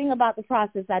the only thing about the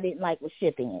process I didn't like was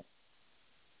shipping it.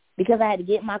 Because I had to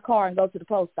get in my car and go to the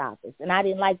post office. And I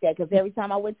didn't like that because every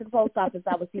time I went to the post office,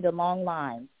 I would see the long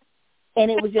lines. And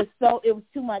it was just it was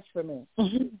too much for me.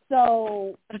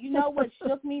 So, what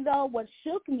shook me, though? What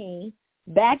shook me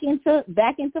back into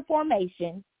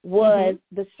formation was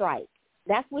the strike.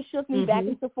 That's what shook me back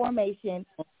into formation.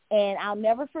 And I'll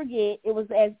never forget, it was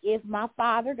as if my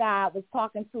Father God was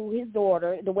talking to his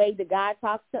daughter, the way that God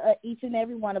talks to each and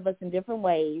every one of us in different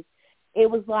ways.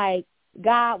 It was like,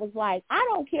 God was like, I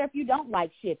don't care if you don't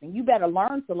like shipping. You better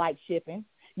learn to like shipping.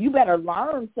 You better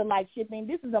learn to like shipping.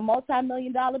 This is a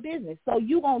multi-million-dollar business. So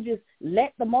you won't just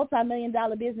let the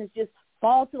multi-million-dollar business just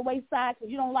fall to the wayside because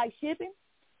you don't like shipping?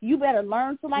 You better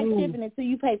learn to like shipping until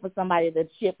you pay for somebody to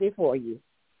ship it for you.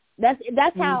 That's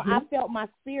how I felt my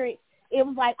spirit. It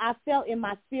was like I felt in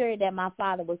my spirit that my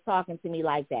Father was talking to me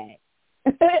like that.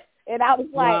 And I was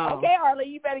like, okay, Arlene,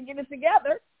 you better get it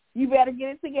together. You better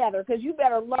get it together because you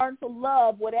better learn to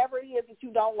love whatever it is that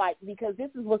you don't like because this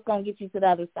is what's going to get you to the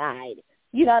other side.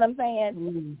 You know what I'm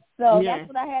saying? So that's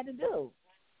what I had to do.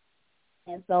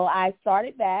 And so I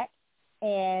started back,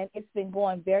 and it's been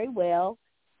going very well.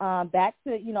 Back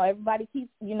to, everybody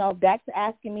keeps, back to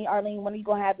asking me, Arlene, when are you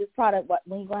going to have this product?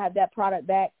 When are you going to have that product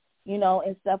back?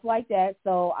 And stuff like that.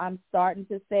 So I'm starting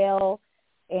to sell,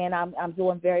 and I'm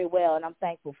doing very well, and I'm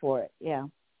thankful for it. Yeah.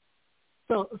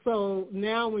 So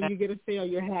now when you get a sale,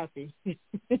 you're happy.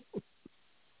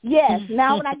 Yes.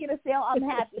 Now when I get a sale, I'm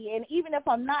happy, and even if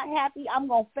I'm not happy, I'm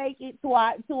gonna fake it till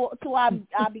I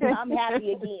become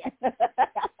happy again.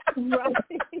 Right.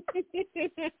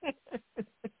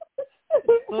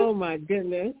 Oh my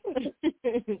goodness.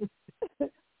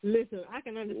 Listen, I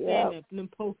can understand that them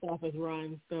post office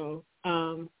runs. So,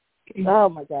 oh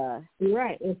my God.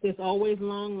 Right. It's just always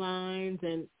long lines,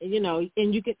 and you know,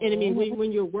 and you can. And I mean,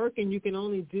 when you're working, you can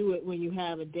only do it when you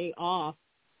have a day off.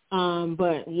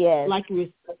 But yes. like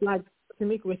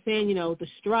Tomica was saying, you know, the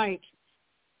strike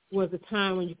was a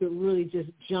time when you could really just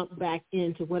jump back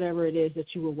into whatever it is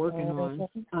that you were working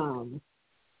on.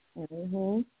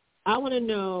 I want to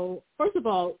know, first of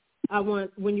all,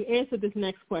 when you answer this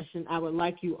next question, I would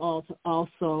like you all to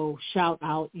also shout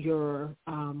out your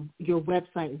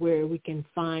website where we can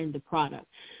find the product.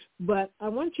 But I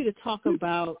want you to talk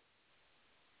about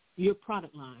your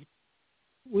product line.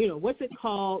 You know, what's it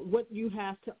called, what you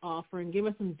have to offer, and give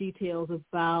us some details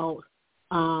about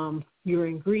your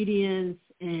ingredients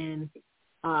and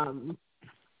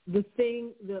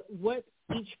what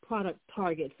each product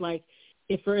targets. Like,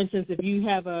 if, for instance, if you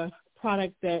have a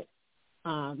product that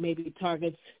maybe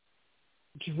targets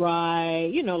dry,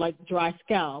 you know, like dry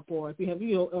scalp, or if you have,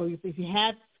 you know, or if you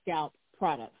have scalp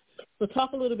products. So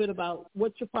talk a little bit about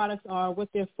what your products are, what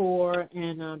they're for,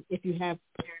 and if you have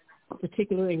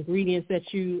particular ingredients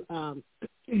that you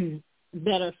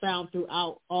that are found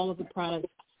throughout all of the products.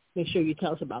 Make sure you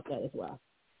tell us about that as well.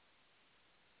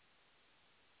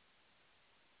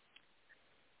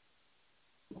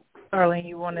 Arlene,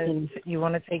 you want to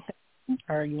take that,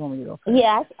 or you want me to go first?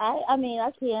 Yes, I mean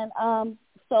I can.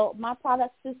 So my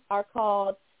products are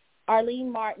called Arlene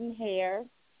Martin Hair,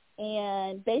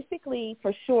 and basically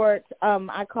for short,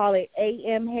 I call it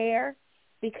AM Hair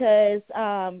because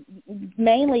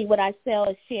mainly what I sell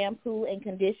is shampoo and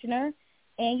conditioner,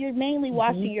 and you're mainly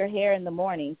washing your hair in the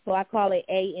morning, so I call it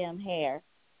AM Hair.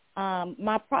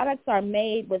 My products are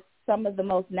made with some of the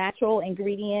most natural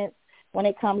ingredients when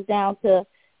it comes down to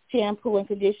shampoo and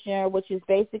conditioner, which is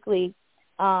basically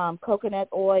coconut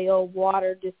oil,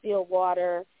 water, distilled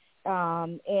water,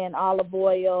 and olive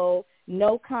oil,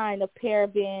 no kind of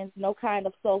parabens, no kind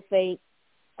of sulfates,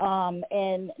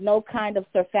 and no kind of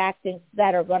surfactants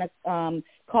that are going to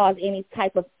cause any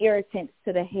type of irritants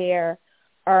to the hair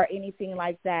or anything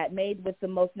like that, made with the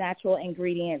most natural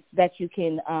ingredients that you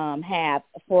can have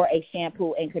for a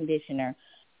shampoo and conditioner.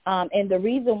 And the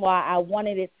reason why I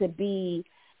wanted it to be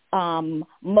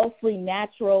mostly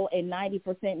natural and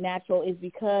 90% natural is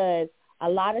because a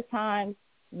lot of times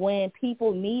when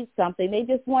people need something, they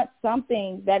just want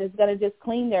something that is going to just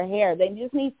clean their hair. They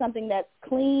just need something that's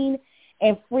clean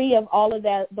and free of all of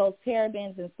those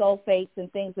parabens and sulfates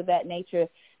and things of that nature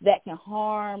that can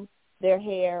harm their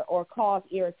hair or cause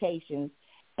irritations.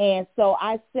 And so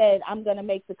I said I'm going to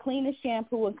make the cleanest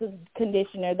shampoo and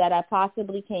conditioner that I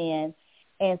possibly can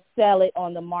and sell it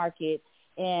on the market.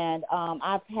 And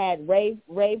I've had rave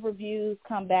reviews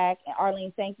come back. And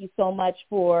Arlene, thank you so much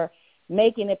for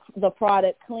making the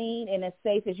product clean and as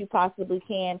safe as you possibly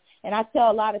can. And I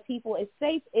tell a lot of people it's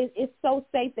safe. It's so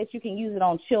safe that you can use it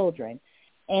on children.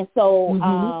 And so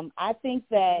I think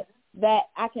that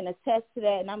I can attest to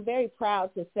that, and I'm very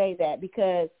proud to say that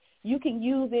because you can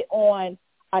use it on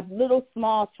a little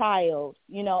small child,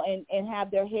 you know, and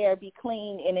have their hair be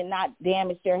clean and it not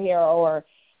damage their hair or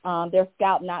their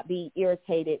scalp not be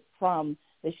irritated from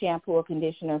the shampoo or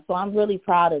conditioner. So I'm really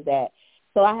proud of that.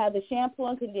 So I have the shampoo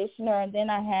and conditioner, and then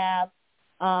I have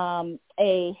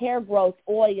a hair growth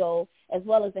oil as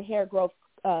well as a hair growth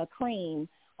cream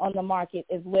on the market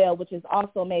as well, which is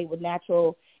also made with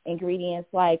natural ingredients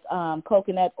like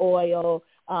coconut oil,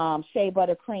 shea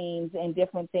butter creams, and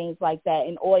different things like that,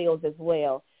 and oils as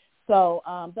well. So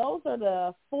those are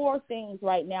the 4 things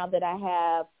right now that I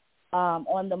have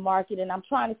on the market, and I'm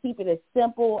trying to keep it as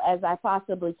simple as I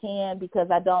possibly can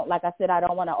because I don't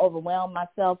want to overwhelm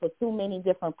myself with too many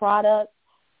different products.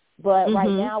 But right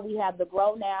now we have the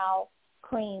Grow Now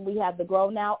cream, we have the Grow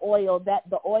Now oil. That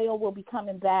the oil will be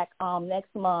coming back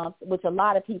next month, which a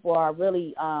lot of people are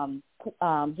really trying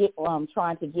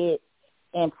to get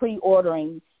and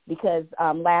pre-ordering because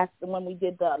when we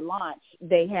did the launch,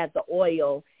 they had the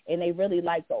oil and they really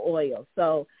liked the oil.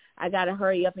 So I got to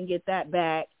hurry up and get that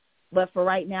back. But for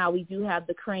right now, we do have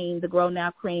the cream, the Grow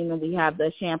Now cream, and we have the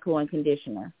shampoo and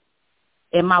conditioner.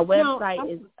 And my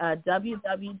website is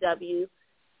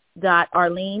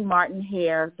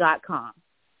www.arlenemartinhair.com.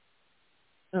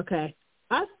 Okay.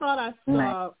 I thought I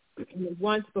saw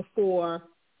once before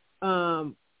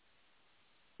the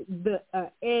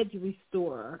Edge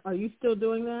Restorer. Are you still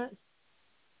doing that?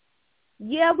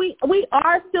 Yeah, we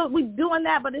are still doing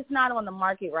that, but it's not on the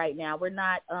market right now. We're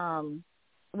not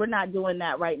we're not doing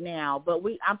that right now, but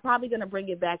I'm probably going to bring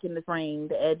it back in the spring,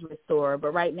 the edge restore.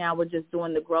 But right now we're just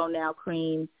doing the Grow Now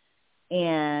cream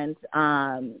and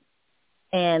the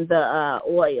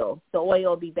oil. The oil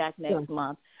will be back next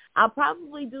month. I'll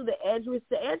probably do the edge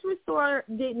restore. The edge restore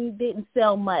didn't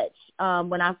sell much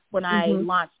when I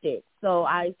launched it, so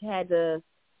I had to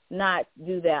not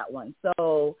do that one.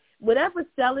 So whatever's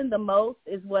selling the most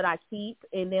is what I keep,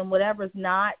 and then whatever's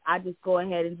not, I just go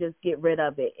ahead and just get rid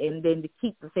of it, and then to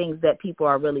keep the things that people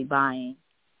are really buying.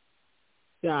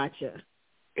 Gotcha.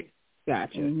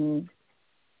 Mm-hmm.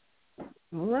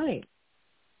 All right.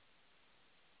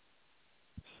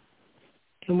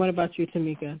 And what about you,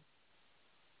 Tomica?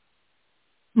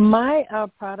 My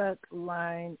product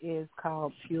line is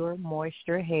called Pure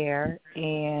Moisture Hair,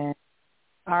 and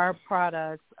our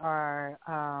products are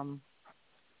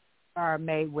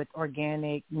made with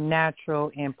organic,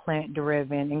 natural, and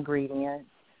plant-driven ingredients.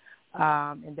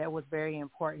 And that was very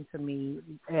important to me,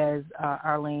 as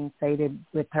Arlene stated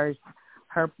with her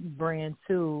brand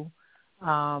too.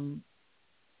 I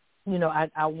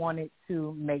wanted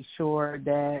to make sure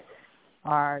that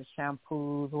our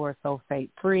shampoos were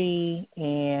sulfate-free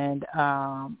and,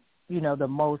 the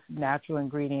most natural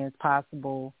ingredients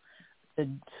possible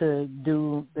to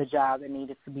do the job that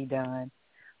needed to be done.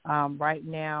 Right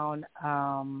now,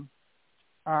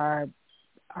 our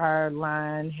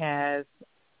line has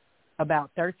about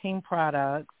 13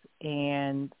 products,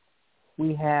 and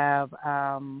we have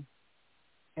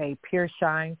a Pure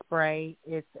Shine Spray.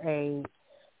 It's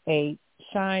a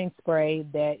shine spray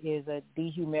that is a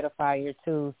dehumidifier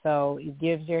too, so it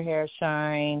gives your hair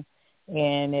shine,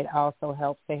 and it also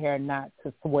helps the hair not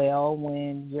to swell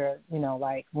when you're,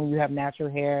 when you have natural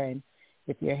hair, and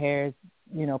if your hair is,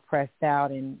 pressed out,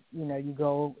 and you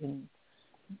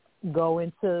go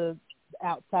into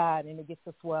outside and it gets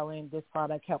to swelling. This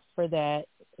product helps for that,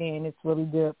 and it's really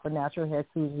good for natural hair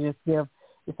too.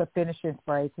 It's a finishing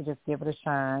spray to just give it a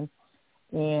shine.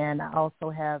 And I also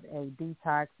have a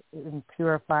detox and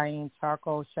purifying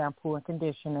charcoal shampoo and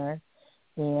conditioner.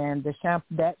 And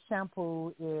that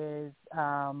shampoo is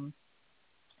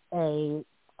a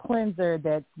cleanser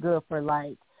that's good for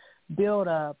build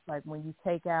up, like when you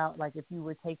take out, like if you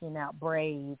were taking out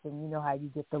braids, and you know how you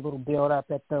get the little build up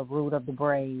at the root of the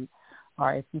braid,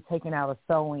 or if you're taking out a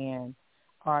sew-in,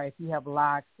 or if you have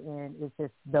locks and it's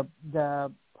just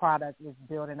the product is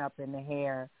building up in the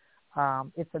hair.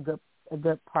 It's a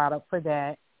good product for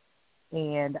that.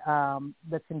 And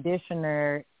the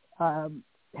conditioner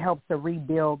helps to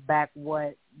rebuild back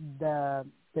what the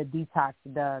detox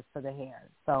does to the hair.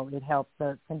 So it helps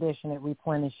to condition it,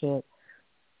 replenish it,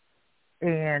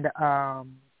 and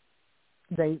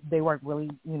they work really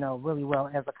well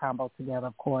as a combo together,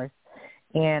 of course.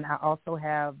 And I also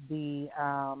have the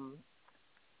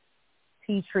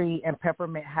tea tree and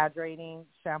peppermint hydrating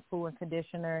shampoo and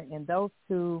conditioner, and those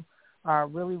two are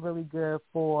really, really good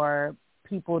for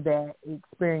people that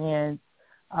experience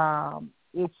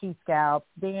itchy scalp,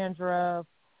 dandruff.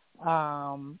 The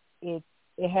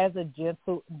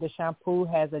shampoo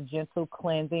has a gentle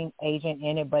cleansing agent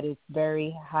in it, but it's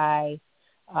very high.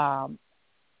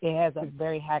 It has a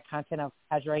very high content of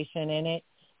hydration in it.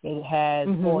 It has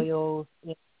oils in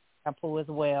the shampoo as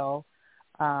well.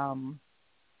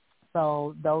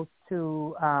 So those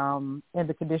two, and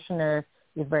the conditioner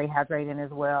is very hydrating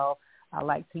as well. I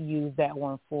like to use that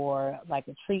one for like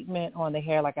a treatment on the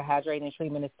hair, like a hydrating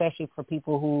treatment, especially for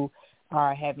people who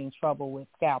are having trouble with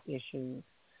scalp issues.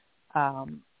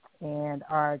 And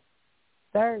our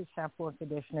third shampoo and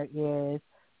conditioner is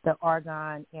the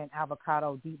Argan and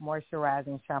Avocado Deep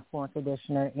Moisturizing Shampoo and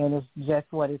Conditioner, and it's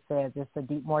just what it says. It's a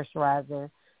deep moisturizer.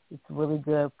 It's really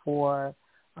good for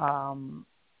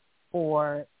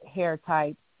hair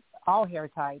types, all hair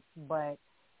types, but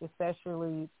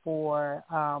especially for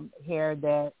hair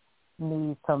that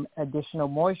needs some additional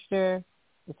moisture.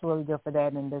 It's really good for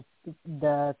that, and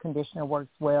the conditioner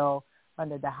works well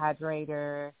under the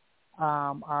hydrator,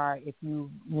 or if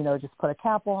you just put a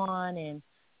cap on and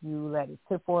you let it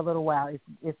sit for a little while.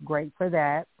 It's great for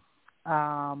that.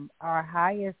 Our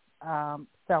highest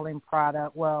selling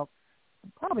product, well,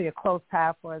 probably a close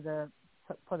tie for the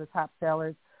top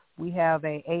sellers. We have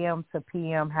a AM to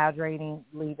PM hydrating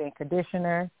leave-in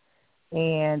conditioner,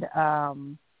 and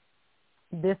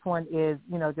this one is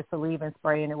just a leave-in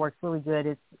spray, and it works really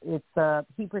good. It's a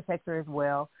heat protector as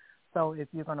well. So if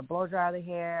you're going to blow dry the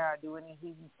hair or do any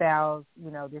heating styles,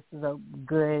 this is a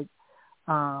good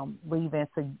leave-in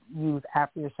to use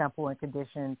after your shampoo and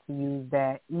condition, to use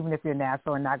that. Even if you're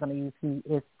natural and not going to use heat,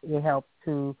 it helps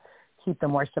to keep the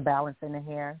moisture balance in the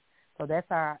hair. So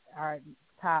that's our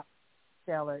top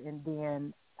seller. And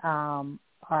then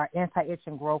our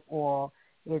anti-itching growth oil.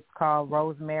 It's called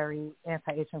Rosemary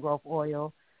Anti-Itching Growth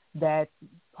Oil. That's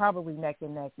probably neck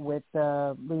and neck with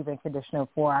the leave-in conditioner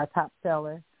for our top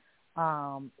seller.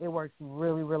 It works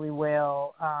really, really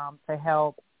well to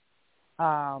help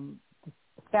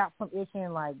scalp from itching.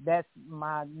 Like, that's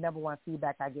my number one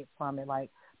feedback I get from it.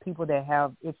 Like, people that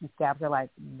have itchy scalps are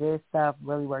like, this stuff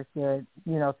really works good,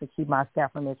 to keep my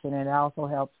scalp from itching, and it also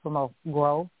helps promote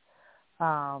growth.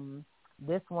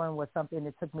 This one was something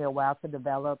that took me a while to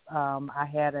develop. I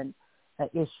had an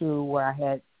issue where I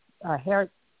had hair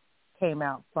came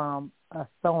out from a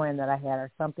sewing that I had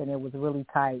or something. It was really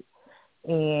tight.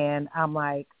 And I'm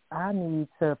like, I need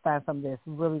to find something that's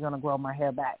really going to grow my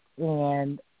hair back.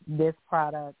 And this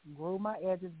product grew my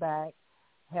edges back,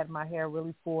 had my hair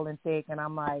really full and thick. And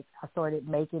I'm like, I started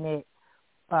making it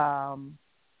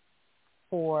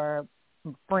for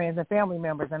friends and family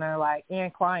members, and they're like,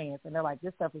 and clients, and they're like,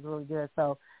 this stuff is really good.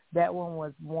 So that one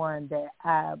was one that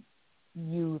I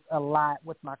use a lot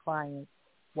with my clients,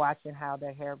 watching how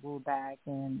their hair grew back,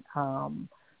 and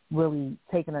really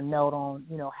taking a note on,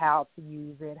 how to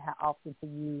use it, how often to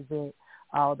use it,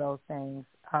 all those things.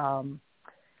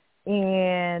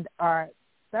 And our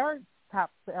third top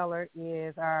seller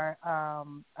is our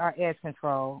edge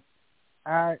control.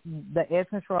 The edge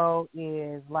control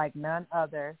is like none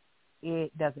other.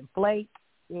 It doesn't flake.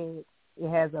 It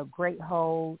has a great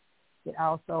hold. It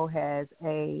also has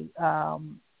a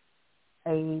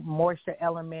moisture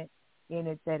element in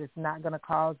it that is not going to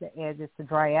cause the edges to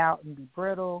dry out and be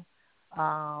brittle.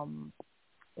 And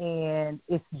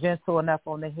it's gentle enough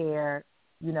on the hair,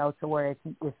 to where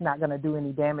it's not going to do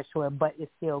any damage to it, but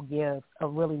it still gives a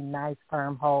really nice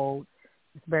firm hold.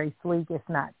 It's very sleek. It's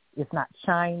not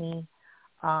shiny.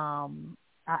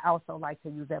 I also like to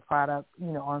use that product,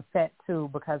 on set too,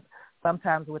 because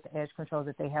sometimes with the edge controls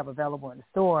that they have available in the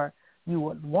store, you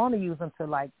would want to use them to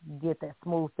like get that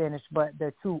smooth finish, but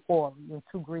they're too oily and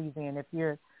too greasy. And if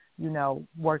you're,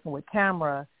 working with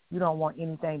camera, you don't want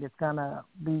anything that's going to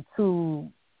be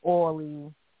too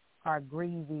oily or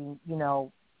greasy,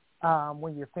 when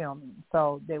you're filming.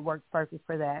 So they work perfect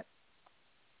for that.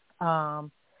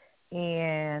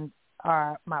 And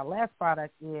my last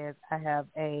product is I have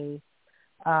a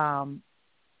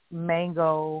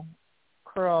mango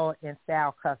curl and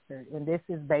style custard, and this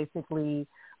is basically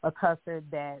a custard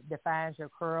that defines your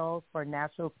curls for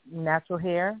natural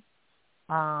hair.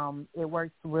 It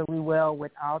works really well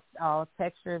with all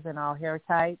textures and all hair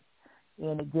types,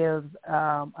 and it gives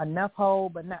enough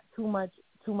hold, but not too much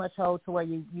hold to where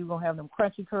you're gonna have them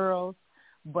crunchy curls,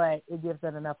 but it gives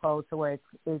it enough hold to where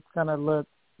it's gonna look,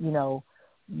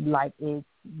 like it's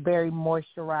very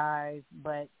moisturized,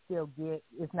 but still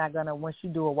it's not going to, once you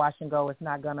do a wash and go, it's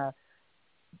not going to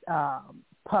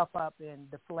puff up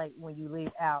and deflate when you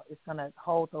leave out. It's going to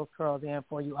hold those curls in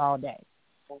for you all day.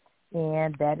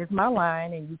 And that is my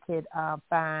line, and you could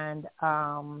find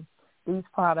these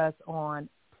products on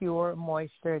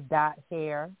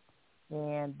puremoisture.hair.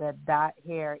 And the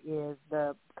 .hair is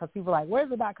because people are like, where's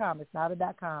the .com? It's not a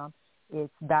 .com.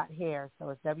 It's .hair. So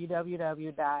it's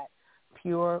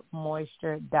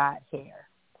www.puremoisture.hair.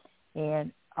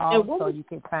 And also you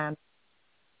can find,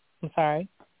 I'm sorry?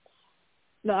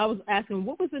 No, I was asking,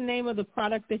 what was the name of the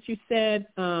product that you said?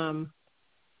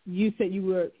 You said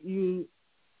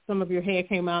some of your hair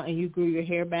came out and you grew your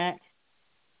hair back?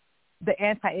 The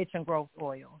anti-itching growth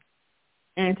oil.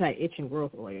 Anti-itching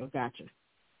growth oil, gotcha.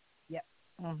 Yep.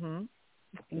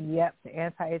 Yep, the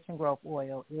anti-itching growth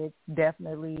oil. It's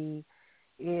definitely...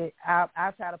 I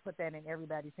try to put that in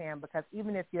everybody's hand, because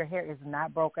even if your hair is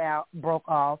not broke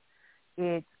off,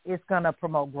 it's going to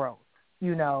promote growth,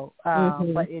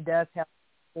 but it does help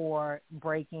for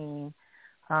breaking,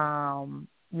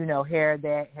 hair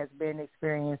that has been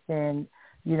experiencing,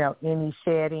 any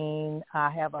shedding.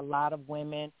 I have a lot of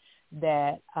women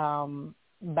that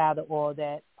buy the oil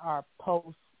that are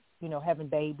post, having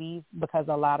babies, because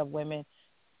a lot of women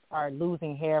are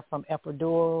losing hair from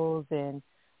epidurals and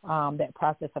that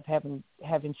process of having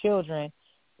children,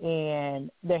 and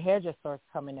their hair just starts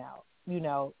coming out,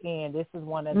 and this is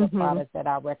one of the products that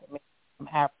I recommend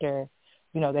after,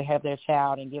 they have their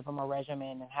child, and give them a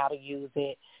regimen and how to use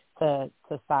it to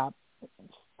stop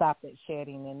that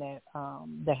shedding and that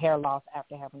the hair loss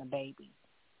after having a baby.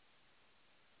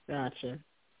 Gotcha.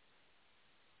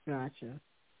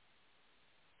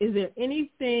 Is there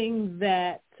anything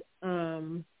that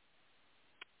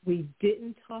we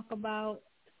didn't talk about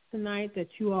tonight that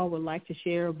you all would like to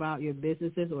share about your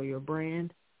businesses or your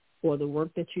brand or the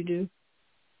work that you do?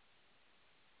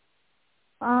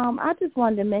 I just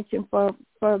wanted to mention for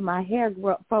my hair,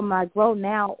 for my Grow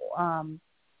Now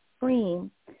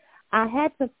cream, I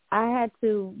had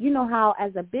to, you know how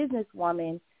as a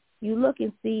businesswoman, you look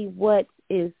and see what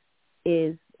is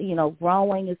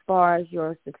growing as far as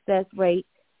your success rate,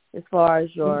 as far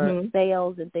as your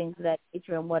sales and things of that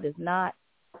nature, and what is not.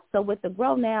 So with the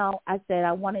Grow Now, I said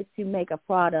I wanted to make a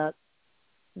product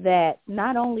that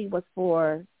not only was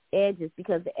for edges,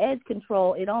 because the edge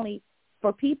control, it only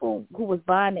for people who was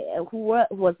buying who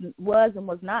was and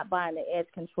was not buying the edge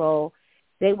control,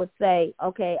 they would say,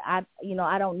 okay, I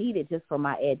don't need it just for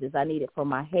my edges. I need it for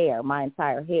my hair, my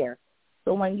entire hair.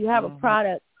 So when you have a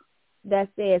product that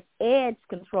says edge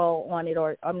control on it,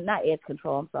 or not edge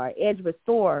control, I'm sorry, edge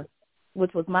restore,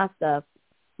 which was my stuff,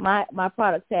 my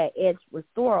product had edge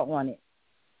restore on it.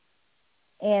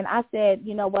 And I said,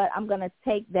 you know what, I'm going to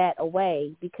take that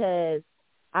away because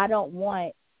I don't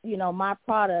want, my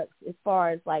products as far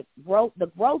as like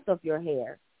the growth of your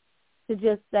hair to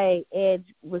just say edge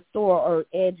restore or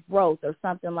edge growth or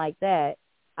something like that.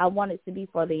 I want it to be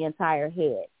for the entire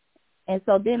head. And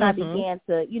so then I began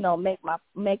to,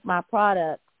 make my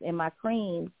products and my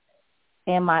creams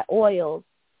and my oils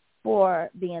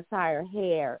for the entire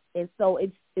hair. And so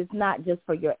it's not just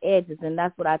for your edges. And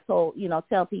that's what I tell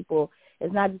people,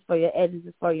 it's not just for your edges,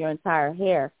 it's for your entire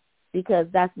hair. Because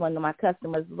that's when my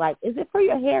customers are like, is it for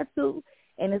your hair too?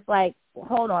 And it's like,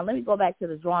 hold on, let me go back to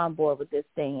the drawing board with this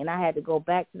thing. And I had to go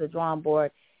back to the drawing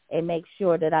board and make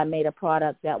sure that I made a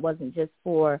product that wasn't just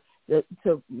for the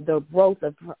growth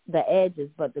of the edges,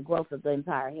 but the growth of the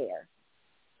entire hair.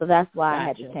 So that's why I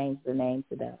had to change the name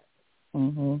to that.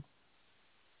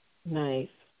 Nice.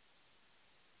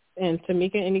 And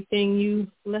Tomica, anything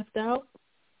you left out?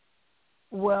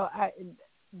 Well,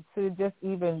 to just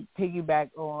even piggyback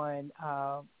on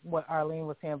what Arlene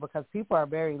was saying, because people are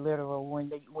very literal when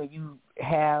you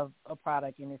have a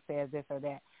product and it says this or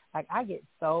that. Like, I get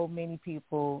so many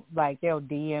people, like, they'll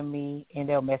DM me and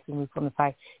they'll message me from the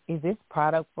site, is this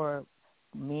product for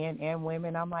men and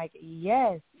women? I'm like,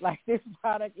 yes. Like, this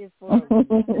product is for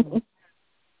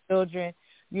children.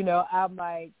 I'm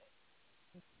like,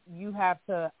 you have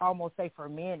to almost say for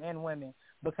men and women,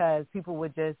 because people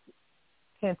would just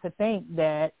tend to think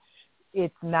that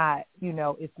it's not,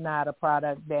 it's not a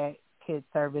product that could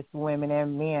service women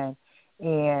and men.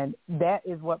 And that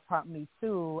is what prompted me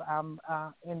too. I'm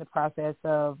in the process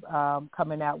of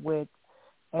coming out with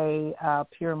a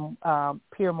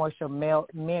pure moisture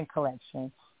men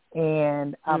collection.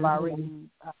 And I've already,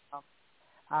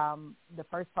 the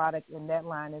first product in that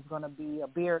line is going to be a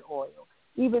beard oil.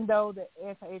 Even though the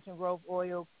anti-aging growth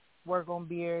oil work on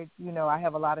beards, I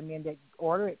have a lot of men that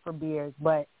order it for beards,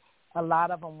 but a lot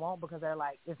of them won't because they're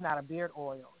like, it's not a beard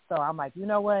oil. So I'm like, you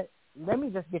know what? Let me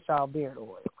just get y'all beard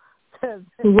oil.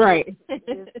 Right.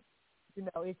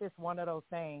 It's just one of those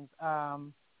things.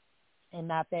 And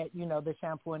not that, the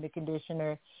shampoo and the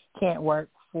conditioner can't work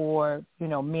for,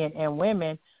 men and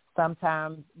women.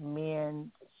 Sometimes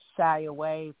men shy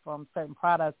away from certain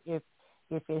products if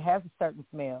it has certain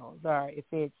smells, or if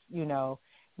it's,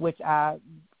 which I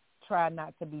try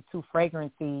not to be too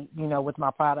fragrancy, with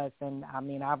my products. And I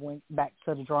mean, I went back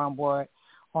to the drawing board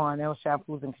on those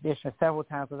shampoos and conditioners several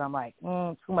times because I'm like,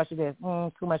 too much of this,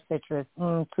 too much citrus,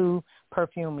 too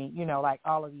perfumey, like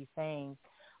all of these things.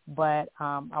 But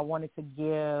I wanted to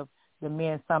give the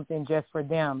men something just for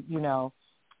them,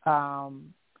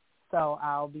 so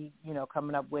I'll be,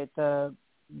 coming up with a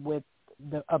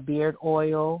beard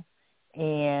oil,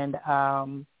 and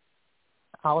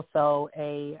also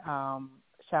a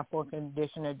shampoo and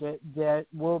conditioner that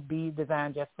will be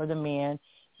designed just for the men.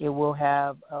 It will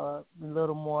have a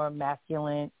little more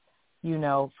masculine,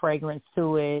 fragrance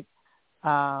to it,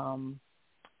 and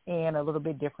a little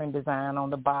bit different design on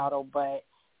the bottle, but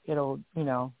it'll,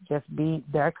 just be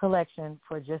their collection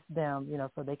for just them,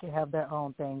 so they can have their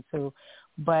own thing too.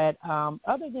 But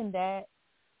other than that,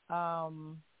 I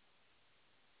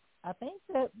think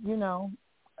that,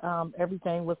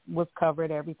 everything was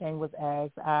covered. Everything was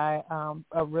asked. I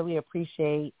really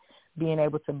appreciate being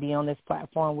able to be on this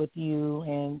platform with you,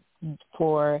 and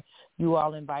for you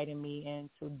all inviting me and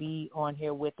to be on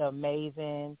here with the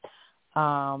amazing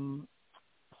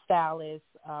stylist,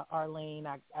 Arlene.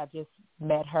 I just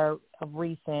met her of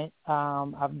recent.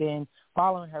 I've been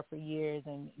following her for years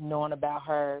and knowing about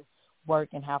her work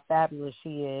and how fabulous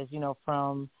she is,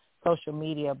 from social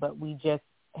media, but we just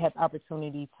had the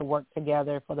opportunity to work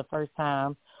together for the first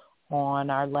time on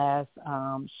our last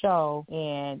show,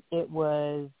 and it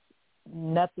was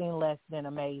nothing less than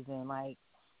amazing. Like,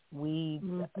 we,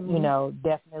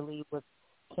 definitely was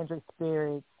kindred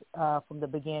spirits from the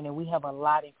beginning. We have a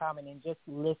lot in common, and just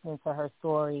listening to her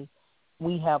story,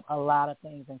 we have a lot of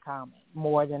things in common,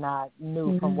 more than I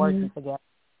knew from working together.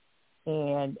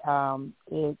 And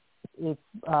it's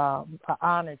an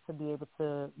honor to be able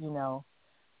to,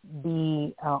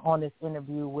 be on this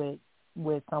interview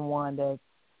with someone that's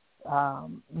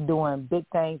doing big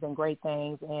things and great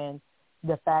things, and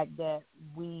the fact that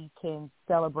we can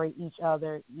celebrate each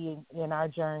other in our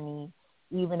journey,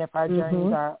 even if our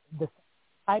journeys are the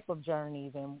type of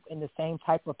journeys and in the same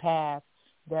type of path.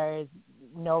 There is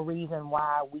no reason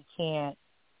why we can't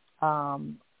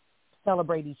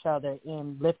celebrate each other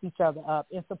and lift each other up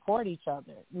and support each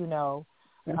other.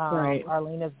 That's right.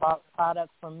 Arlene has bought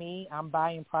products from me. I'm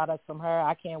buying products from her.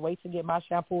 I can't wait to get my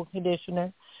shampoo and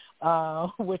conditioner,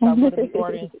 which I'm going to be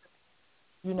ordering.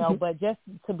 But just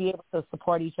to be able to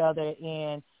support each other,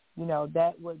 and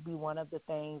that would be one of the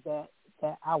things that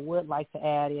I would like to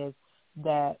add is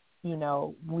that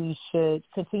we should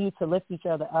continue to lift each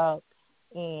other up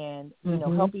and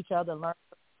help each other, learn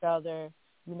from each other.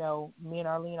 Me and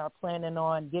Arlene are planning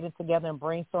on getting together and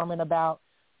brainstorming about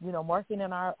working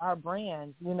in our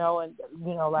brands, and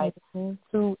like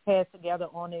two heads together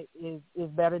on it is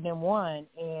better than one,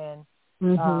 and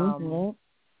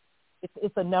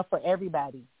it's enough for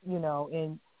everybody,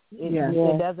 and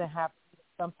it doesn't have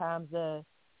sometimes the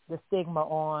stigma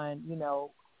on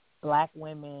Black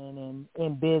women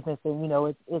and business, and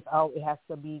it has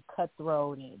to be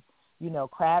cutthroat and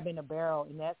crab in a barrel,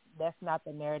 and that's not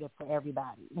the narrative for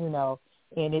everybody, and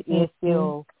it is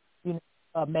still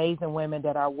amazing women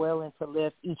that are willing to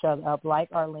lift each other up, like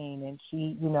Arlene, and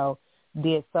she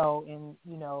did so, and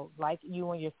like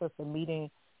you and your sister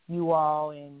meeting you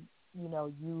all, and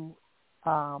you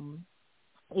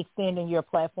extending your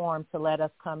platform to let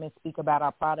us come and speak about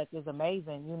our product is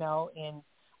amazing, and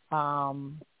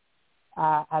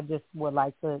I just would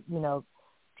like to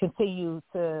continue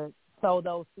to sow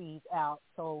those seeds out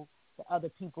so that other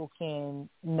people can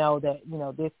know that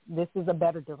this is a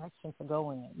better direction to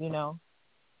go in.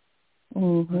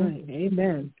 Right.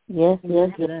 Amen. Yes.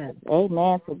 Amen to that.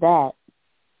 Amen to that.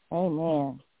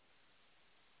 Amen.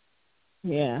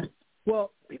 Yeah.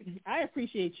 Well, I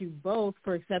appreciate you both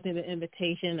for accepting the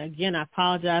invitation. Again, I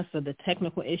apologize for the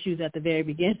technical issues at the very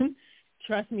beginning.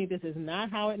 Trust me, this is not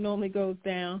how it normally goes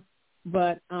down.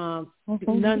 But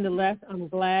nonetheless, I'm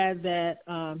glad that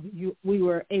we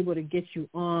were able to get you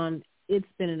on. It's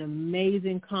been an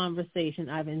amazing conversation.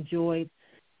 I've enjoyed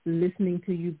listening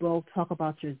to you both talk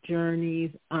about your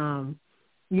journeys. I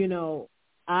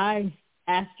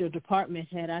asked your department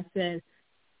head, I said,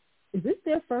 is this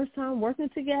their first time working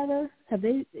together? Have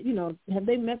they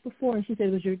met before? And she said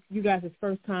it was you guys'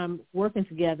 first time working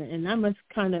together. And I must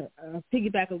kind of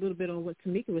piggyback a little bit on what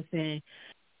Tomica was saying.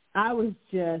 I was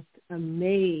just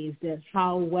amazed at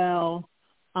how well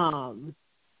the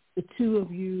two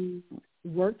of you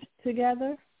worked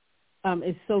together.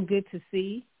 It's so good to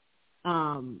see.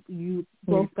 You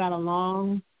both got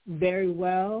along very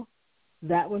well.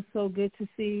 That was so good to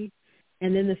see.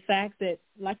 And then the fact that,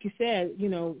 like you said,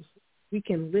 we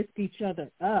can lift each other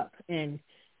up and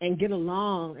get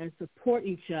along and support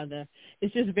each other.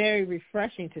 It's just very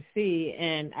refreshing to see.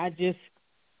 And I just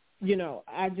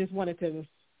wanted to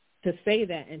say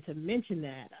that and to mention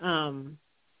that.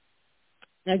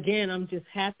 Again, I'm just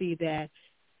happy that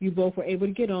you both were able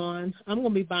to get on. I'm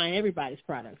going to be buying everybody's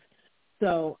products.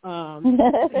 So,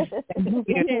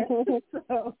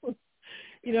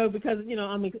 because,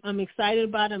 I'm excited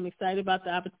about it. I'm excited about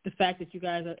the fact that you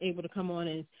guys are able to come on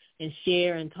and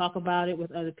share and talk about it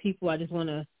with other people. I just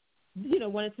wanted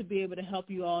to be able to help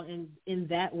you all in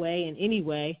that way, in any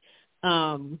way.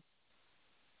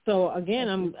 So again,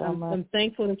 I'm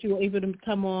thankful that you were able to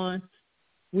come on.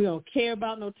 We don't care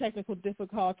about no technical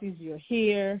difficulties. You're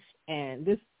here, and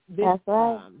this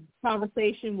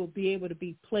conversation will be able to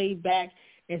be played back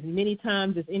as many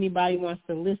times as anybody wants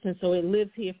to listen. So it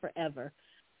lives here forever.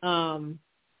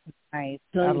 Nice.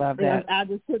 So I love that. I'll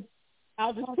just put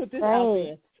this out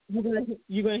there.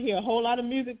 You're gonna hear a whole lot of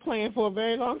music playing for a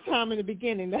very long time in the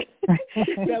beginning. That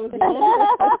was the only.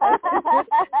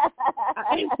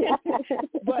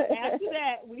 But after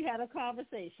that, we had a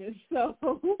conversation. So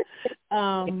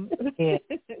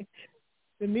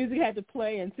the music had to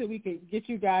play until we could get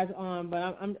you guys on.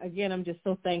 But I'm just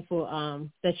so thankful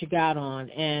that you got on,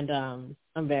 and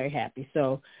I'm very happy.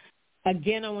 So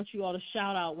again, I want you all to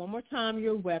shout out one more time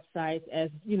your websites as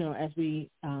we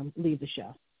leave the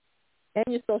show. And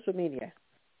your social media.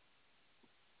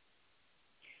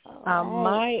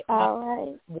 My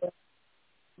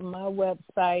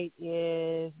website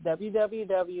is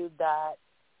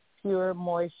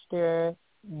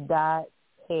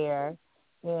www.puremoisture.hair,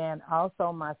 and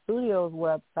also my studio's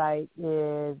website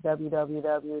is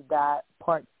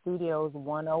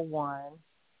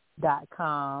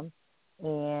www.parkstudios101.com,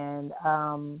 and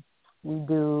we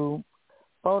do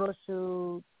photo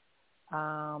shoots,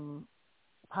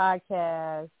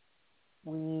 podcasts.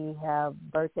 We have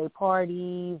birthday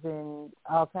parties and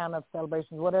all kind of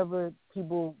celebrations, whatever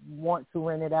people want to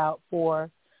rent it out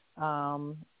for.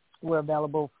 We're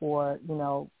available for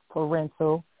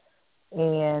rental.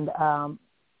 And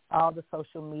all the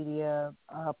social media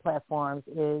platforms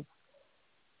is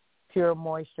Pure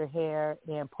Moisture Hair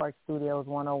and Park Studios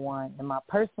 101. And my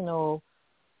personal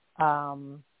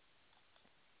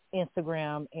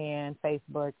Instagram and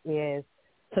Facebook is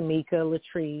Tomica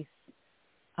Latrice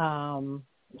on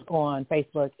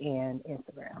Facebook and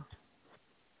Instagram.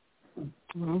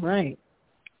 All right.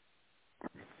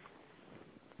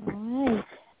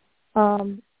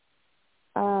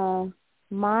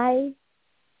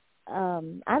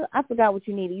 I forgot what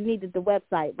you needed. You needed the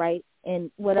website, right?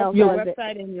 And what else? Your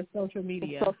website and your social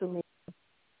media.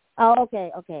 Oh,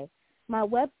 okay. My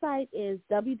website is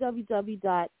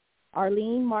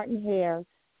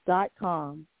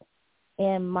www.arlenemartinhair.com,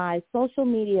 and my social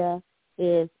media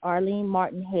is Arlene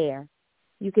Martin Hair.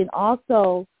 You can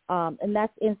also, and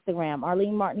that's Instagram.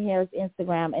 Arlene Martin Hair is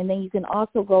Instagram, and then you can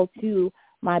also go to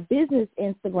my business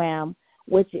Instagram,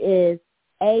 which is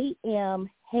amhair.co,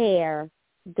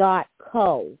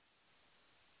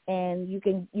 and you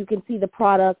can see the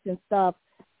products and stuff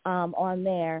on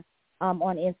there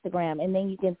on Instagram, and then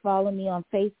you can follow me on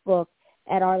Facebook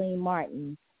at Arlene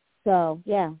Martin. So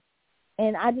yeah,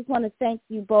 and I just want to thank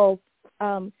you both,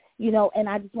 and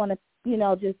I just want to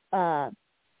just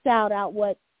shout out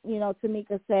what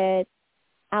Tomica said.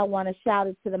 I want to shout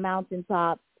it to the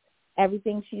mountaintops.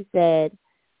 Everything she said.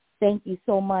 Thank you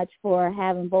so much for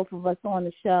having both of us on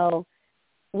the show.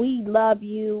 We love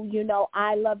you.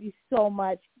 I love you so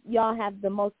much. Y'all have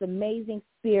the most amazing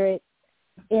spirit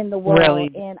in the world, really?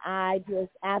 And I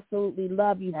just absolutely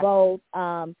love you both.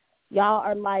 Y'all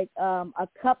are like a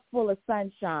cup full of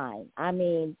sunshine. I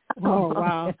mean, oh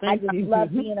wow! I just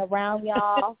love being around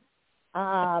y'all.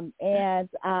 And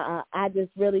I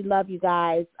just really love you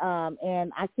guys,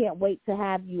 and I can't wait to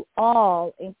have you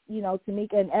all, and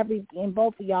Tomica and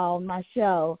both of y'all on my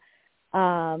show,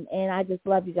 and I just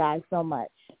love you guys so much.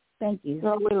 Thank you.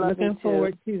 So we're looking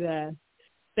forward to that.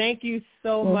 Thank you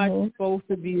so much, both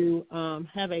of you.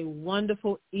 Have a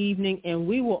wonderful evening, and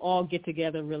we will all get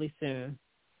together really soon.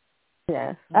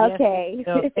 Yes. Okay.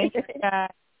 So thank you,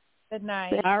 guys. Good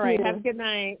night. All right. Have a good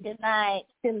night. Good night.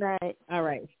 Good night. All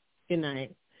right. Good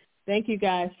night. Thank you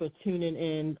guys for tuning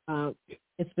in.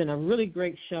 It's been a really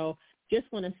great show.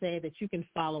 Just want to say that you can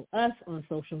follow us on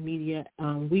social media.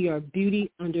 We are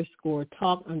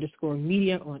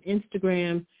beauty_talk_media on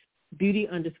Instagram,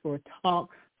 beauty_talk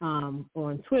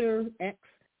on Twitter, X,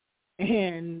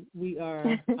 and we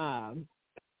are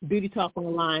Beauty Talk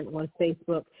Online on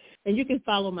Facebook. And you can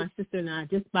follow my sister and I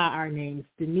just by our names,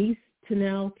 Denise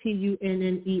Tunnell,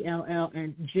 Tunnell,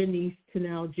 and Janice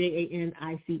Tunnell,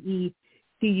 JANICE,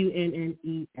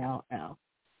 TUNNELL.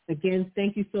 Again,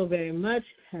 thank you so very much.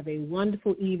 Have a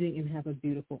wonderful evening and have a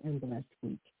beautiful and blessed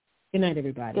week. Good night,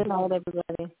 everybody. Good night,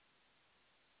 everybody.